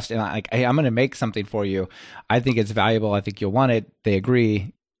their trust and like, hey, I'm going to make something for you. I think it's valuable. I think you'll want it. They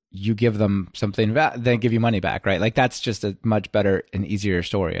agree. You give them something, then give you money back, right? Like that's just a much better and easier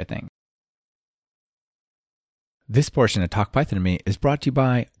story, I think. This portion of Talk Python to Me is brought to you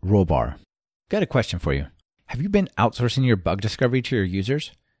by Rollbar. Got a question for you. Have you been outsourcing your bug discovery to your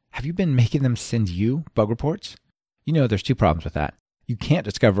users? Have you been making them send you bug reports? You know, there's 2 problems with that. You can't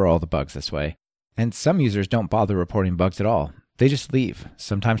discover all the bugs this way. And some users don't bother reporting bugs at all. They just leave,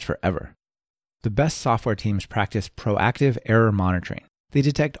 sometimes forever. The best software teams practice proactive error monitoring. They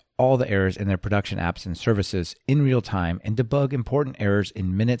detect all the errors in their production apps and services in real time and debug important errors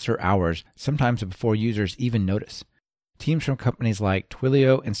in minutes or hours, sometimes before users even notice. Teams from companies like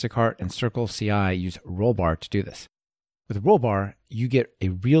Twilio, Instacart, and Circle CI use Rollbar to do this. With Rollbar, you get a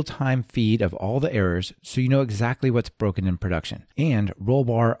real-time feed of all the errors so you know exactly what's broken in production. And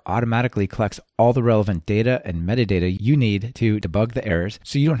Rollbar automatically collects all the relevant data and metadata you need to debug the errors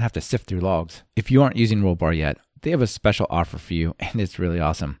so you don't have to sift through logs. If you aren't using Rollbar yet, they have a special offer for you, and it's really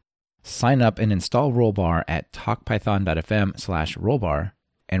awesome. Sign up and install Rollbar at talkpython.fm/Rollbar,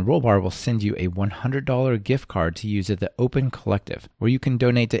 and Rollbar will send you a $100 gift card to use at the Open Collective, where you can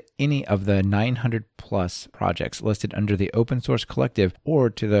donate to any of the 900 plus projects listed under the Open Source Collective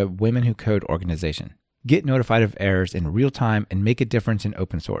or to the Women Who Code organization. Get notified of errors in real time and make a difference in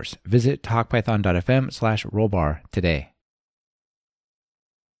open source. Visit talkpython.fm/Rollbar today.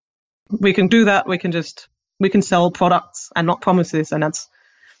 We can do that. We can sell products and not promises. And that's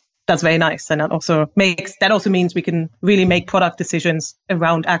that's very nice. And that also means we can really make product decisions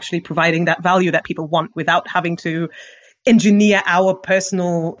around actually providing that value that people want without having to engineer our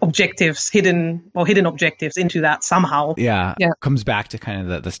personal objectives, hidden objectives into that somehow. Yeah. Comes back to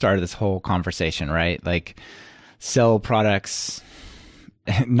kind of the start of this whole conversation, right? Like sell products,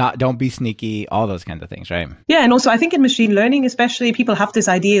 don't be sneaky, all those kinds of things, right? Yeah. And also I think in machine learning, especially, people have this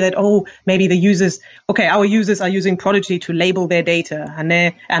idea that, maybe our users are using Prodigy to label their data.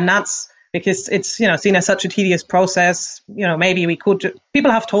 And that's because it's, seen as such a tedious process. Maybe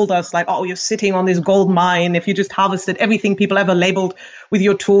people have told us like, you're sitting on this gold mine. If you just harvested everything people ever labeled with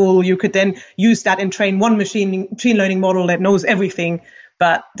your tool, you could then use that and train one machine learning model that knows everything.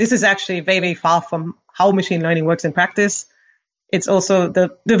 But this is actually very, very far from how machine learning works in practice. It's also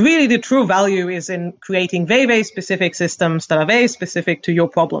the true value is in creating very, very specific systems that are very specific to your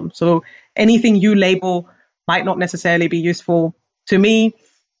problem. So anything you label might not necessarily be useful to me.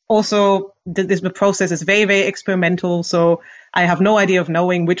 Also, the process is very, very experimental. So I have no idea of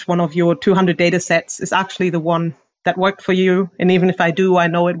knowing which one of your 200 data sets is actually the one that worked for you. And even if I do, I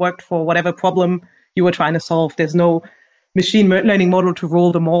know it worked for whatever problem you were trying to solve. There's no machine learning model to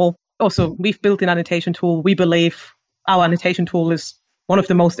rule them all. Also, we've built an annotation tool. We believe our annotation tool is one of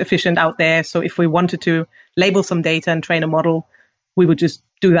the most efficient out there. So if we wanted to label some data and train a model, we would just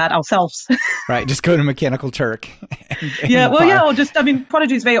do that ourselves. Right. Just go to Mechanical Turk.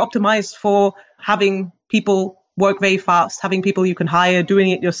 Prodigy is very optimized for having people work very fast, having people you can hire,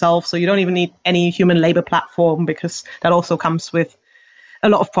 doing it yourself. So you don't even need any human labor platform, because that also comes with a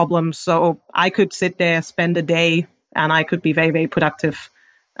lot of problems. So I could sit there, spend a day, and I could be very, very productive,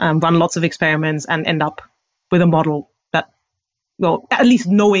 run lots of experiments and end up with a model that, at least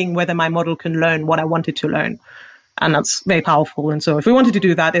knowing whether my model can learn what I wanted to learn. And that's very powerful. And so if we wanted to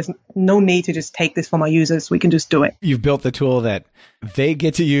do that, there's no need to just take this from our users. We can just do it. You've built the tool that they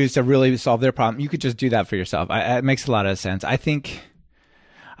get to use to really solve their problem. You could just do that for yourself. It makes a lot of sense. I think,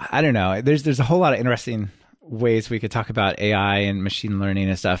 I don't know, there's a whole lot of interesting ways we could talk about AI and machine learning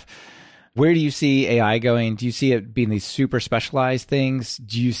and stuff. Where do you see AI going? Do you see it being these super specialized things?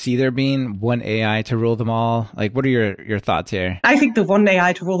 Do you see there being one AI to rule them all? Like, what are your thoughts here? I think the one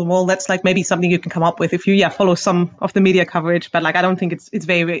AI to rule them all, that's like maybe something you can come up with if you follow some of the media coverage. But like, I don't think it's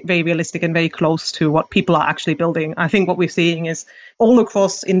very, very realistic and very close to what people are actually building. I think what we're seeing is all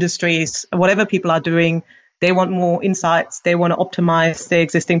across industries, whatever people are doing, they want more insights. They want to optimize their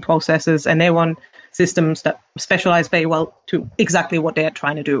existing processes, and they want systems that specialize very well to exactly what they're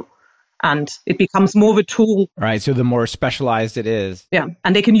trying to do. And it becomes more of a tool. Right. So the more specialized it is. Yeah.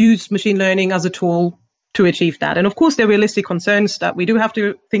 And they can use machine learning as a tool to achieve that. And of course, there are realistic concerns that we do have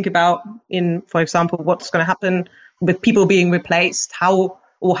to think about in, for example, what's going to happen with people being replaced, how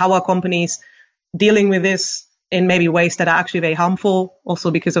are companies dealing with this in maybe ways that are actually very harmful,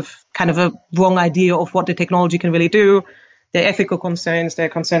 also because of kind of a wrong idea of what the technology can really do. There are ethical concerns, there are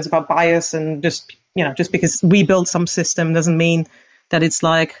concerns about bias, and just because we build some system doesn't mean that it's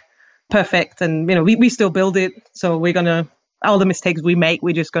like perfect. And, we still build it. So all the mistakes we make,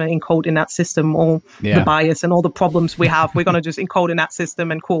 we're just going to encode in that system, all the bias and all the problems we have. We're going to just encode in that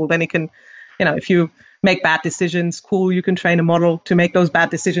system, and cool. Then it can, if you make bad decisions, cool, you can train a model to make those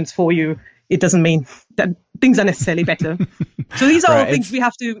bad decisions for you. It doesn't mean that things are necessarily better. So these are all things we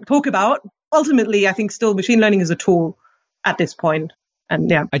have to talk about. Ultimately, I think still machine learning is a tool at this point. And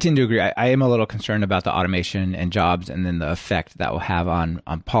I tend to agree. I am a little concerned about the automation and jobs, and then the effect that will have on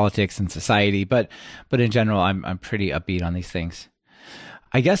politics and society. But in general, I'm pretty upbeat on these things.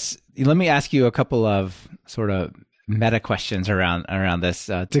 I guess let me ask you a couple of sort of meta questions around this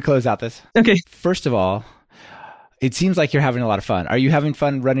to close out this. Okay. First of all, it seems like you're having a lot of fun. Are you having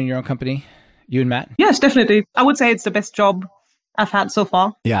fun running your own company, you and Matt? Yes, definitely. I would say it's the best job I've had so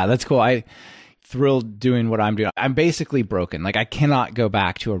far. Yeah, that's cool. Thrilled doing what I'm doing. I'm basically broken. Like, I cannot go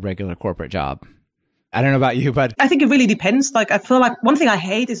back to a regular corporate job. I don't know about you, but I think it really depends. Like, I feel like one thing I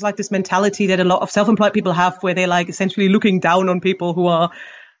hate is like this mentality that a lot of self-employed people have, where they're like essentially looking down on people who are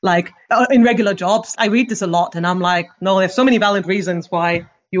like in regular jobs. I read this a lot, and I'm like, no, there's so many valid reasons why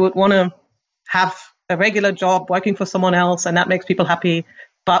you would want to have a regular job working for someone else, and that makes people happy.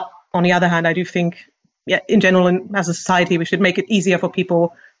 But on the other hand, I do think, in general, and as a society, we should make it easier for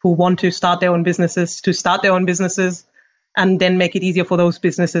people who want to start their own businesses to start their own businesses, and then make it easier for those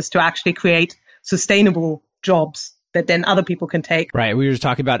businesses to actually create sustainable jobs that then other people can take. Right. We were just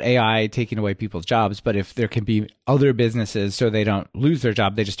talking about AI taking away people's jobs, but if there can be other businesses so they don't lose their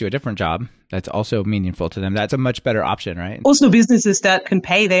job, they just do a different job, that's also meaningful to them. That's a much better option, right? Also businesses that can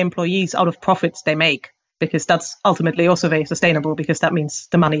pay their employees out of profits they make, because that's ultimately also very sustainable, because that means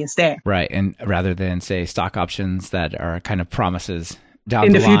the money is there. Right. And rather than, say, stock options that are kind of promises down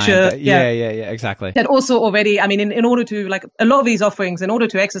in the line. future. Yeah, exactly. That also already, I mean, in order to, like, a lot of these offerings, in order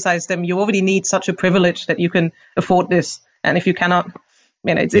to exercise them, you already need such a privilege that you can afford this. And if you cannot,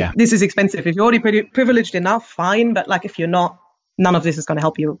 this is expensive. If you're already pretty privileged enough, fine. But like, if you're not, none of this is going to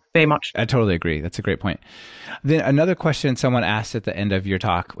help you very much. I totally agree. That's a great point. Then another question someone asked at the end of your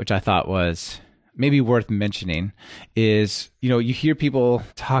talk, which I thought was maybe worth mentioning, is, you hear people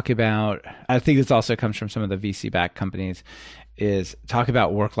talk about, I think this also comes from some of the VC-backed companies, is talk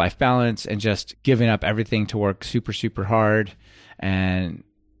about work-life balance and just giving up everything to work super, super hard. And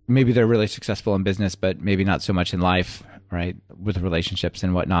maybe they're really successful in business, but maybe not so much in life, right? With relationships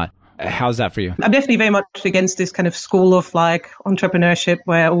and whatnot. How's that for you? I'm definitely very much against this kind of school of like entrepreneurship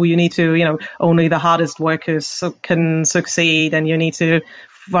where you need to, only the hardest workers can succeed and you need to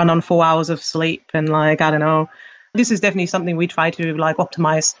run on 4 hours of sleep and like, I don't know. This is definitely something we try to like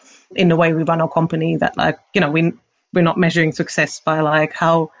optimize in the way we run our company, that like, we're not measuring success by like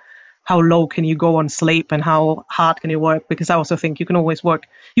how low can you go on sleep and how hard can you work, because I also think you can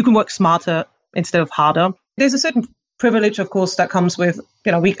work smarter instead of harder. There's a certain privilege, of course, that comes with,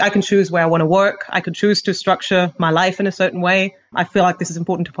 I can choose where I want to work. I can choose to structure my life in a certain way. I feel like this is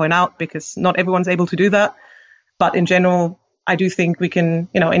important to point out because not everyone's able to do that. But in general, I do think we can,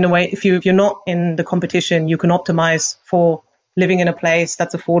 in a way, if you're not in the competition, you can optimize for living in a place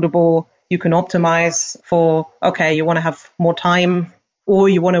that's affordable. You can optimize for, okay, you want to have more time, or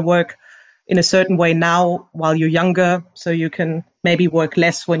you want to work in a certain way now while you're younger, so you can maybe work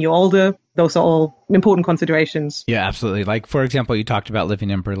less when you're older. Those are all important considerations. Yeah, absolutely. Like, for example, you talked about living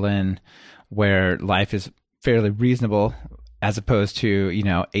in Berlin, where life is fairly reasonable, as opposed to,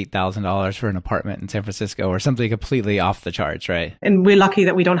 $8,000 for an apartment in San Francisco or something completely off the charts, right? And we're lucky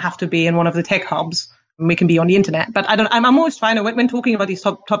that we don't have to be in one of the tech hubs. We can be on the internet. But I'm always trying to, when talking about these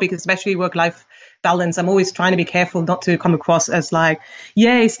topics, especially work-life balance, I'm always trying to be careful not to come across as like,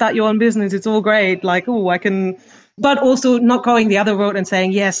 yay, start your own business, it's all great. Like, I can, but also not going the other road and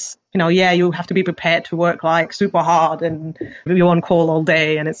saying, yes, you have to be prepared to work like super hard and you're on call all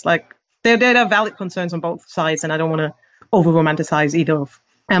day. And it's like, there are valid concerns on both sides, and I don't want to over romanticize either of.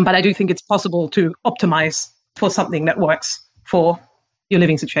 But I do think it's possible to optimize for something that works for your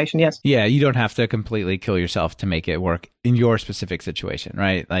living situation. Yes. Yeah. You don't have to completely kill yourself to make it work in your specific situation,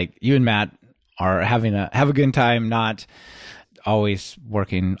 right? Like you and Matt are have a good time, not always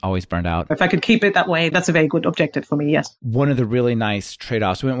working, always burned out. If I could keep it that way, that's a very good objective for me. Yes. One of the really nice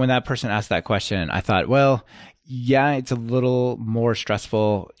trade-offs when that person asked that question, I thought, well, yeah, it's a little more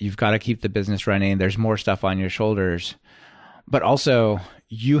stressful. You've got to keep the business running. There's more stuff on your shoulders, but also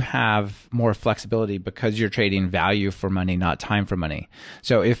you have more flexibility because you're trading value for money, not time for money.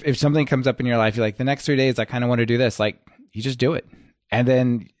 So if something comes up in your life, you're like, the next 3 days, I kind of want to do this. Like, you just do it. And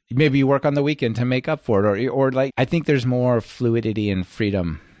then maybe you work on the weekend to make up for it. Or like, I think there's more fluidity and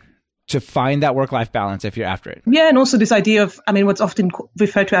freedom to find that work-life balance if you're after it. Yeah. And also this idea of, what's often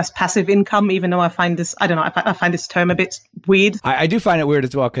referred to as passive income, even though I find this, I find this term a bit weird. I do find it weird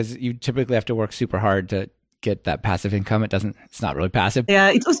as well, because you typically have to work super hard to get that passive income. It's not really passive. Yeah,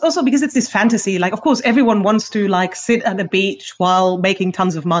 it's also because it's this fantasy. Like, of course, everyone wants to like sit at the beach while making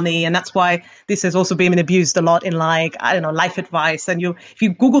tons of money. And that's why this has also been abused a lot in like, life advice. And if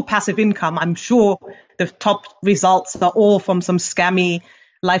you Google passive income, I'm sure the top results are all from some scammy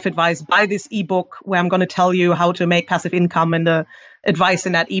life advice. Buy this ebook where I'm going to tell you how to make passive income. And the advice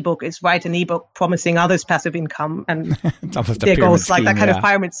in that ebook is write an ebook promising others passive income. And it's almost there goes like that kind of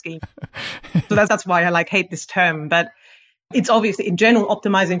pyramid scheme. So that's why I hate this term. But it's obviously in general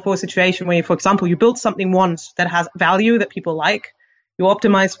optimizing for a situation where, for example, you build something once that has value that people like. You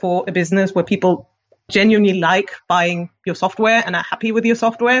optimize for a business where people genuinely like buying your software and are happy with your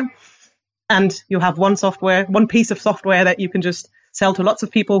software. And you have one piece of software that you can just sell to lots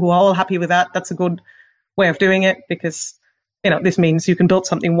of people who are all happy with that. That's a good way of doing it, because this means you can build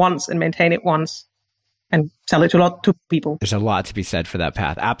something once and maintain it once and sell it to people. There's a lot to be said for that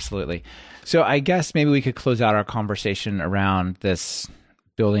path. Absolutely. So I guess maybe we could close out our conversation around this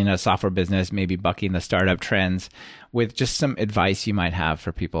building a software business, maybe bucking the startup trends, with just some advice you might have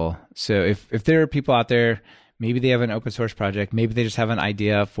for people. So if there are people out there, maybe they have an open source project, maybe they just have an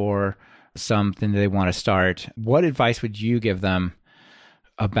idea for something they want to start, what advice would you give them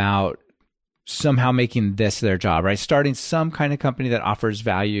about somehow making this their job, right? Starting some kind of company that offers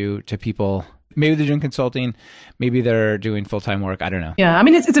value to people. Maybe they're doing consulting, maybe they're doing full-time work. I don't know. Yeah,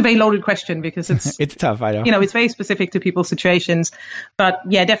 it's a very loaded question because it's it's tough. I know. It's very specific to people's situations. But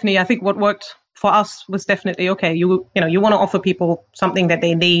yeah, definitely, I think what worked for us was definitely, okay, you want to offer people something that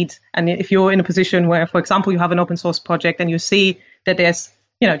they need. And if you're in a position where, for example, you have an open source project and you see that there's,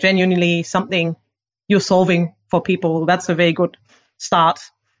 genuinely something you're solving for people, that's a very good start,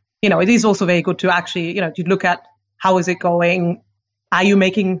 it is also very good to actually, to look at how is it going? Are you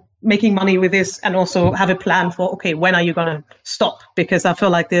making money with this? And also have a plan for, okay, when are you going to stop? Because I feel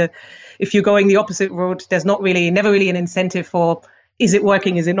like if you're going the opposite route, there's never really an incentive for, is it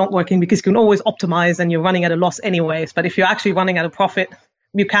working? Is it not working? Because you can always optimize and you're running at a loss anyways. But if you're actually running at a profit,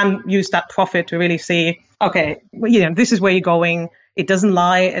 you can use that profit to really see, okay, this is where you're going. It doesn't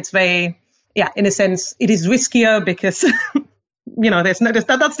lie. It's very, in a sense, it is riskier because,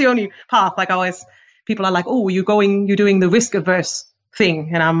 that's the only path. Like always, people are like, oh, you're doing the risk averse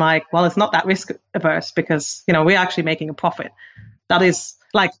thing. And I'm like, well, it's not that risk averse because, we're actually making a profit. That is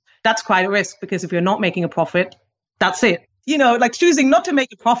that's quite a risk because if you're not making a profit, that's it. Choosing not to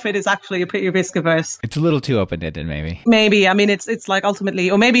make a profit is actually a pretty risk averse. It's a little too open-ended, maybe. Maybe. I mean, it's like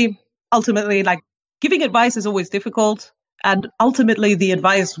ultimately, like giving advice is always difficult. And ultimately the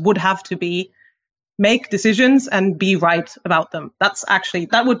advice would have to be make decisions and be right about them.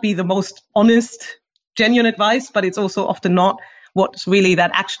 That would be the most honest, genuine advice, but it's also often not what's really that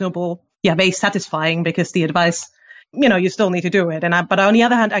actionable, very satisfying because the advice, you still need to do it. But on the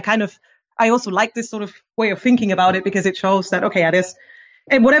other hand, I also like this sort of way of thinking about it because it shows that, okay,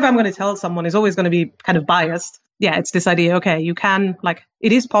 and whatever I'm going to tell someone is always going to be kind of biased. Yeah, it's this idea, okay, you can,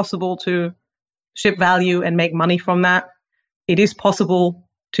 it is possible to ship value and make money from that. It is possible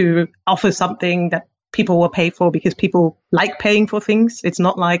to offer something that people will pay for because people like paying for things. It's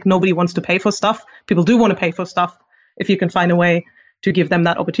not like nobody wants to pay for stuff. People do want to pay for stuff if you can find a way to give them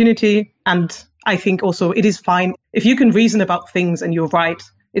that opportunity. And I think also it is fine if you can reason about things and you're right.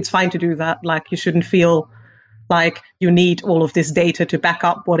 It's fine to do that. You shouldn't feel like you need all of this data to back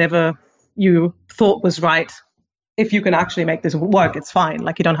up whatever you thought was right. If you can actually make this work, it's fine.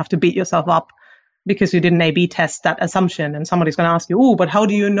 You don't have to beat yourself up because you didn't A/B test that assumption. And somebody's going to ask you, oh, but how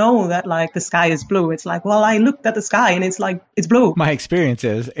do you know that the sky is blue? It's well, I looked at the sky and it's blue. My experience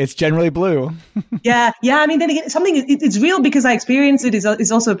is it's generally blue. Yeah. I mean, then again, it's real because I experience it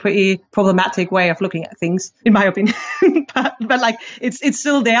is also a pretty problematic way of looking at things, in my opinion. but it's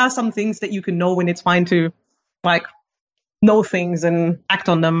still, there are some things that you can know when it's fine to know things and act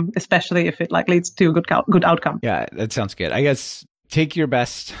on them, especially if it leads to a good outcome. Yeah, that sounds good. I guess take your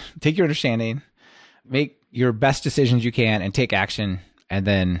understanding, make your best decisions you can and take action and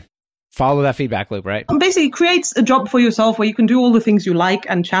then follow that feedback loop, right? Basically creates a job for yourself where you can do all the things you like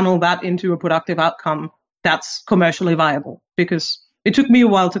and channel that into a productive outcome that's commercially viable, because it took me a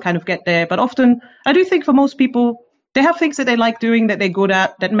while to kind of get there. But often I do think for most people, they have things that they like doing, that they're good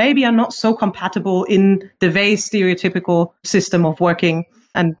at, that maybe are not so compatible in the very stereotypical system of working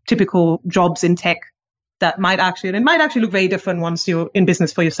and typical jobs in tech. It might actually look very different once you're in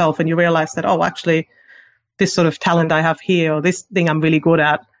business for yourself and you realize that, oh, actually, this sort of talent I have here, or this thing I'm really good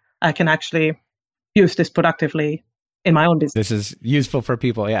at, I can actually use this productively in my own business. This is useful for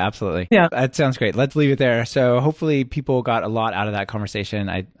people. Yeah, absolutely. Yeah. That sounds great. Let's leave it there. So hopefully people got a lot out of that conversation.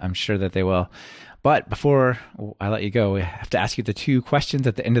 I'm sure that they will. But before I let you go, we have to ask you the 2 questions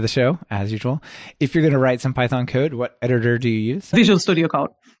at the end of the show, as usual. If you're going to write some Python code, what editor do you use? Visual Studio Code.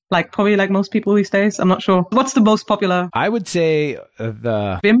 Probably most people these days. I'm not sure. What's the most popular? I would say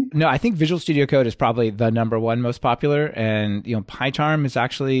Vim? No, I think Visual Studio Code is probably the number 1 most popular. And, PyCharm is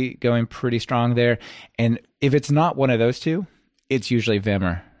actually going pretty strong there. And if it's not one of those 2, it's usually Vim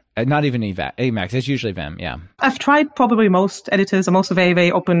or not even Emacs. It's usually Vim, yeah. I've tried probably most editors. I'm also very,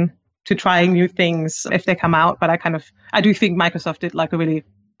 very open to trying new things if they come out. But I do think Microsoft did a really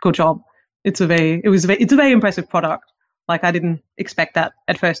good job. It's a very impressive product. I didn't expect that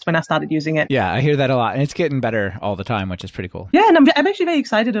at first when I started using it. Yeah, I hear that a lot. And it's getting better all the time, which is pretty cool. Yeah, and I'm actually very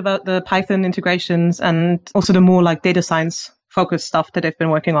excited about the Python integrations and also the more data science focused stuff that they've been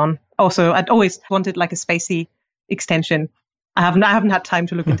working on. Also, I'd always wanted a Spacey extension. I haven't had time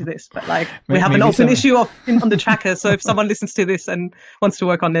to look into this, but we have an open issue on the tracker. So if someone listens to this and wants to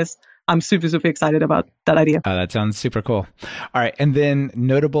work on this, I'm super, super excited about that idea. Oh, that sounds super cool. All right. And then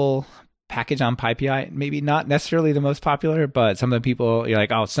notable package on PyPI, maybe not necessarily the most popular, but some of the people, you're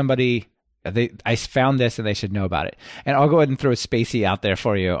like, oh, I found this and they should know about it. And I'll go ahead and throw Spacey out there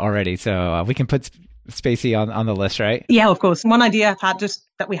for you already. So we can put Spacey on the list, right? Yeah, of course. One idea I've had just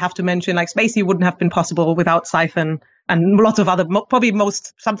that we have to mention, Spacey wouldn't have been possible without Cython and lots of other,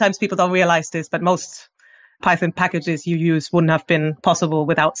 sometimes people don't realize this, but most Python packages you use wouldn't have been possible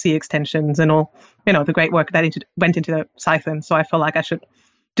without C extensions and all, the great work that went into Cython. So I feel like I should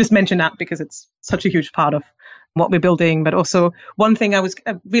just mention that because it's such a huge part of what we're building. But also one thing I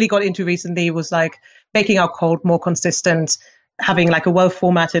really got into recently was making our code more consistent, having a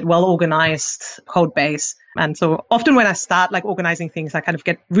well-formatted, well-organized code base And so often when I start like organizing things, I kind of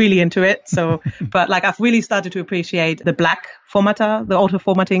get really into it. So, but like I've really started to appreciate the Black formatter, the auto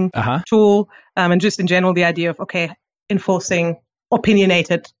formatting tool, and just in general, the idea of, okay, enforcing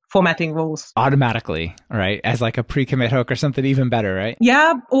opinionated formatting rules automatically, right? As like a pre-commit hook or something even better, right?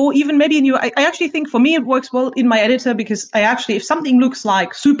 Yeah. Or even maybe in I actually think for me, it works well in my editor because if something looks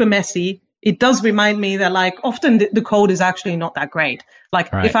like super messy, it does remind me that like often the code is actually not that great. Like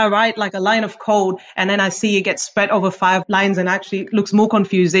if I write like a line of code and then I see it gets spread over 5 lines and actually it looks more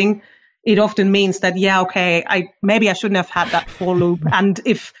confusing, it often means that, maybe I shouldn't have had that for loop and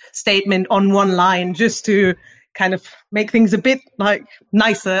if statement on one line just to kind of make things a bit like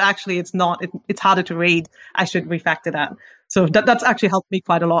nicer. Actually, it's not. It's harder to read. I should refactor that. So that's actually helped me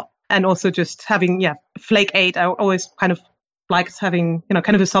quite a lot. And also just having, Flake 8, I always kind of liked having,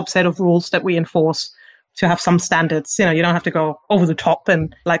 kind of a subset of rules that we enforce to have some standards. You don't have to go over the top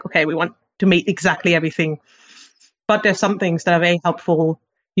and like, okay, we want to meet exactly everything. But there's some things that are very helpful.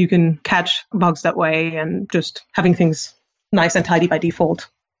 You can catch bugs that way, and just having things nice and tidy by default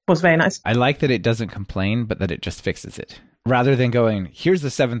was very nice. I like that it doesn't complain, but that it just fixes it. Rather than going, here's the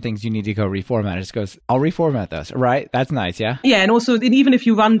 7 things you need to go reformat, it just goes, I'll reformat those, right? That's nice, yeah? Yeah, and also even if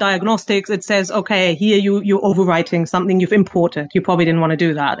you run diagnostics, it says, okay, here you're overwriting something you've imported. You probably didn't want to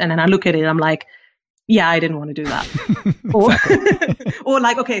do that. And then I look at it, I'm like, yeah, I didn't want to do that. Or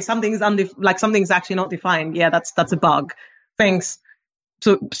like, okay, something's actually not defined. Yeah, that's a bug. Thanks.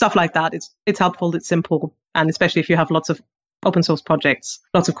 So stuff like that, it's helpful, it's simple, and especially if you have lots of open source projects,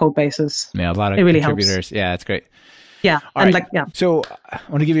 lots of code bases. Yeah, a lot of contributors. Helps. Yeah, it's great. Yeah. All right. So I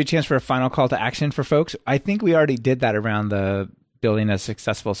want to give you a chance for a final call to action for folks. I think we already did that around the building a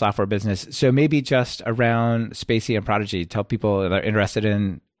successful software business. So maybe just around spaCy and Prodigy, tell people that are interested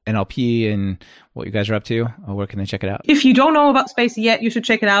in NLP and what you guys are up to. Where can they check it out? If you don't know about spaCy yet, you should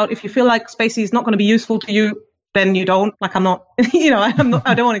check it out. If you feel like spaCy is not going to be useful to you, then you don't. Like I'm not,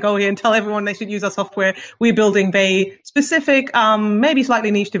 I don't want to go here and tell everyone they should use our software. We're building very specific, maybe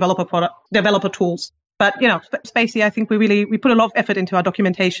slightly niche developer tools. But, spaCy, I think we put a lot of effort into our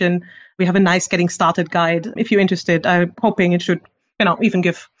documentation. We have a nice getting started guide. If you're interested, I'm hoping it should, even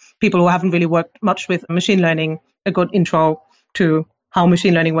give people who haven't really worked much with machine learning a good intro to how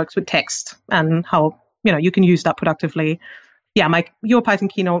machine learning works with text and how, you can use that productively. Yeah, my Your Python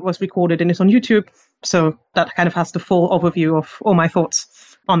keynote was recorded and it's on YouTube. So that kind of has the full overview of all my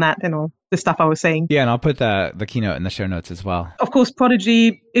thoughts on that and all the stuff I was saying. Yeah, and I'll put the keynote in the show notes as well. Of course,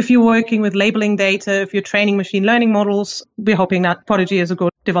 Prodigy, if you're working with labeling data, if you're training machine learning models, we're hoping that Prodigy is a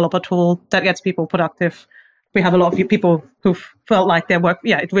good developer tool that gets people productive. We have a lot of people who've felt like their work,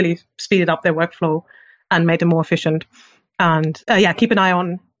 it really speeded up their workflow and made them more efficient. And keep an eye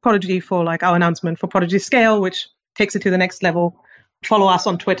on Prodigy for like our announcement for Prodigy Scale, which takes it to the next level. Follow us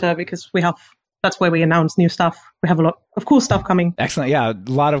on Twitter because that's where we announce new stuff. We have a lot of cool stuff coming. Excellent. Yeah, a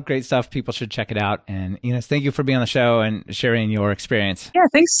lot of great stuff. People should check it out. And Ines, thank you for being on the show and sharing your experience. Yeah,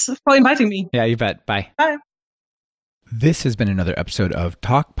 thanks for inviting me. Yeah, you bet. Bye. Bye. This has been another episode of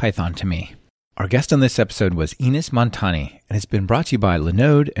Talk Python to Me. Our guest on this episode was Ines Montani, and it's been brought to you by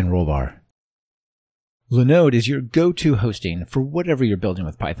Linode and Rollbar. Linode is your go-to hosting for whatever you're building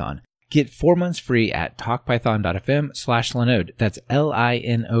with Python. Get 4 months free at talkpython.fm/Linode. That's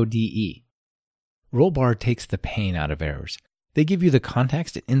Linode. Rollbar takes the pain out of errors. They give you the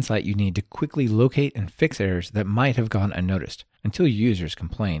context and insight you need to quickly locate and fix errors that might have gone unnoticed, until users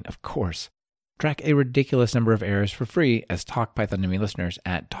complain, of course. Track a ridiculous number of errors for free as Talk Python to Me listeners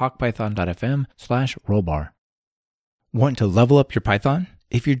at talkpython.fm/Rollbar. Want to level up your Python?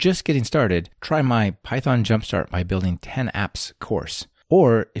 If you're just getting started, try my Python Jumpstart by Building 10 Apps course.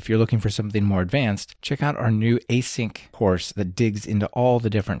 Or if you're looking for something more advanced, check out our new async course that digs into all the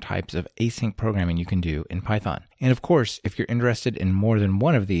different types of async programming you can do in Python. And of course, if you're interested in more than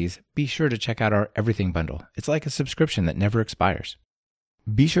one of these, be sure to check out our Everything Bundle. It's like a subscription that never expires.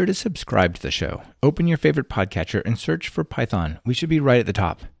 Be sure to subscribe to the show. Open your favorite podcatcher and search for Python. We should be right at the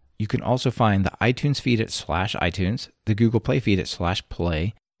top. You can also find the iTunes feed at /iTunes, the Google Play feed at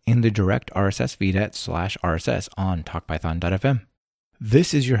 /Play, and the direct RSS feed at /RSS on talkpython.fm.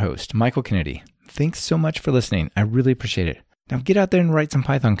 This is your host, Michael Kennedy. Thanks so much for listening. I really appreciate it. Now get out there and write some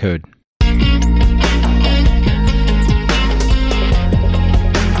Python code.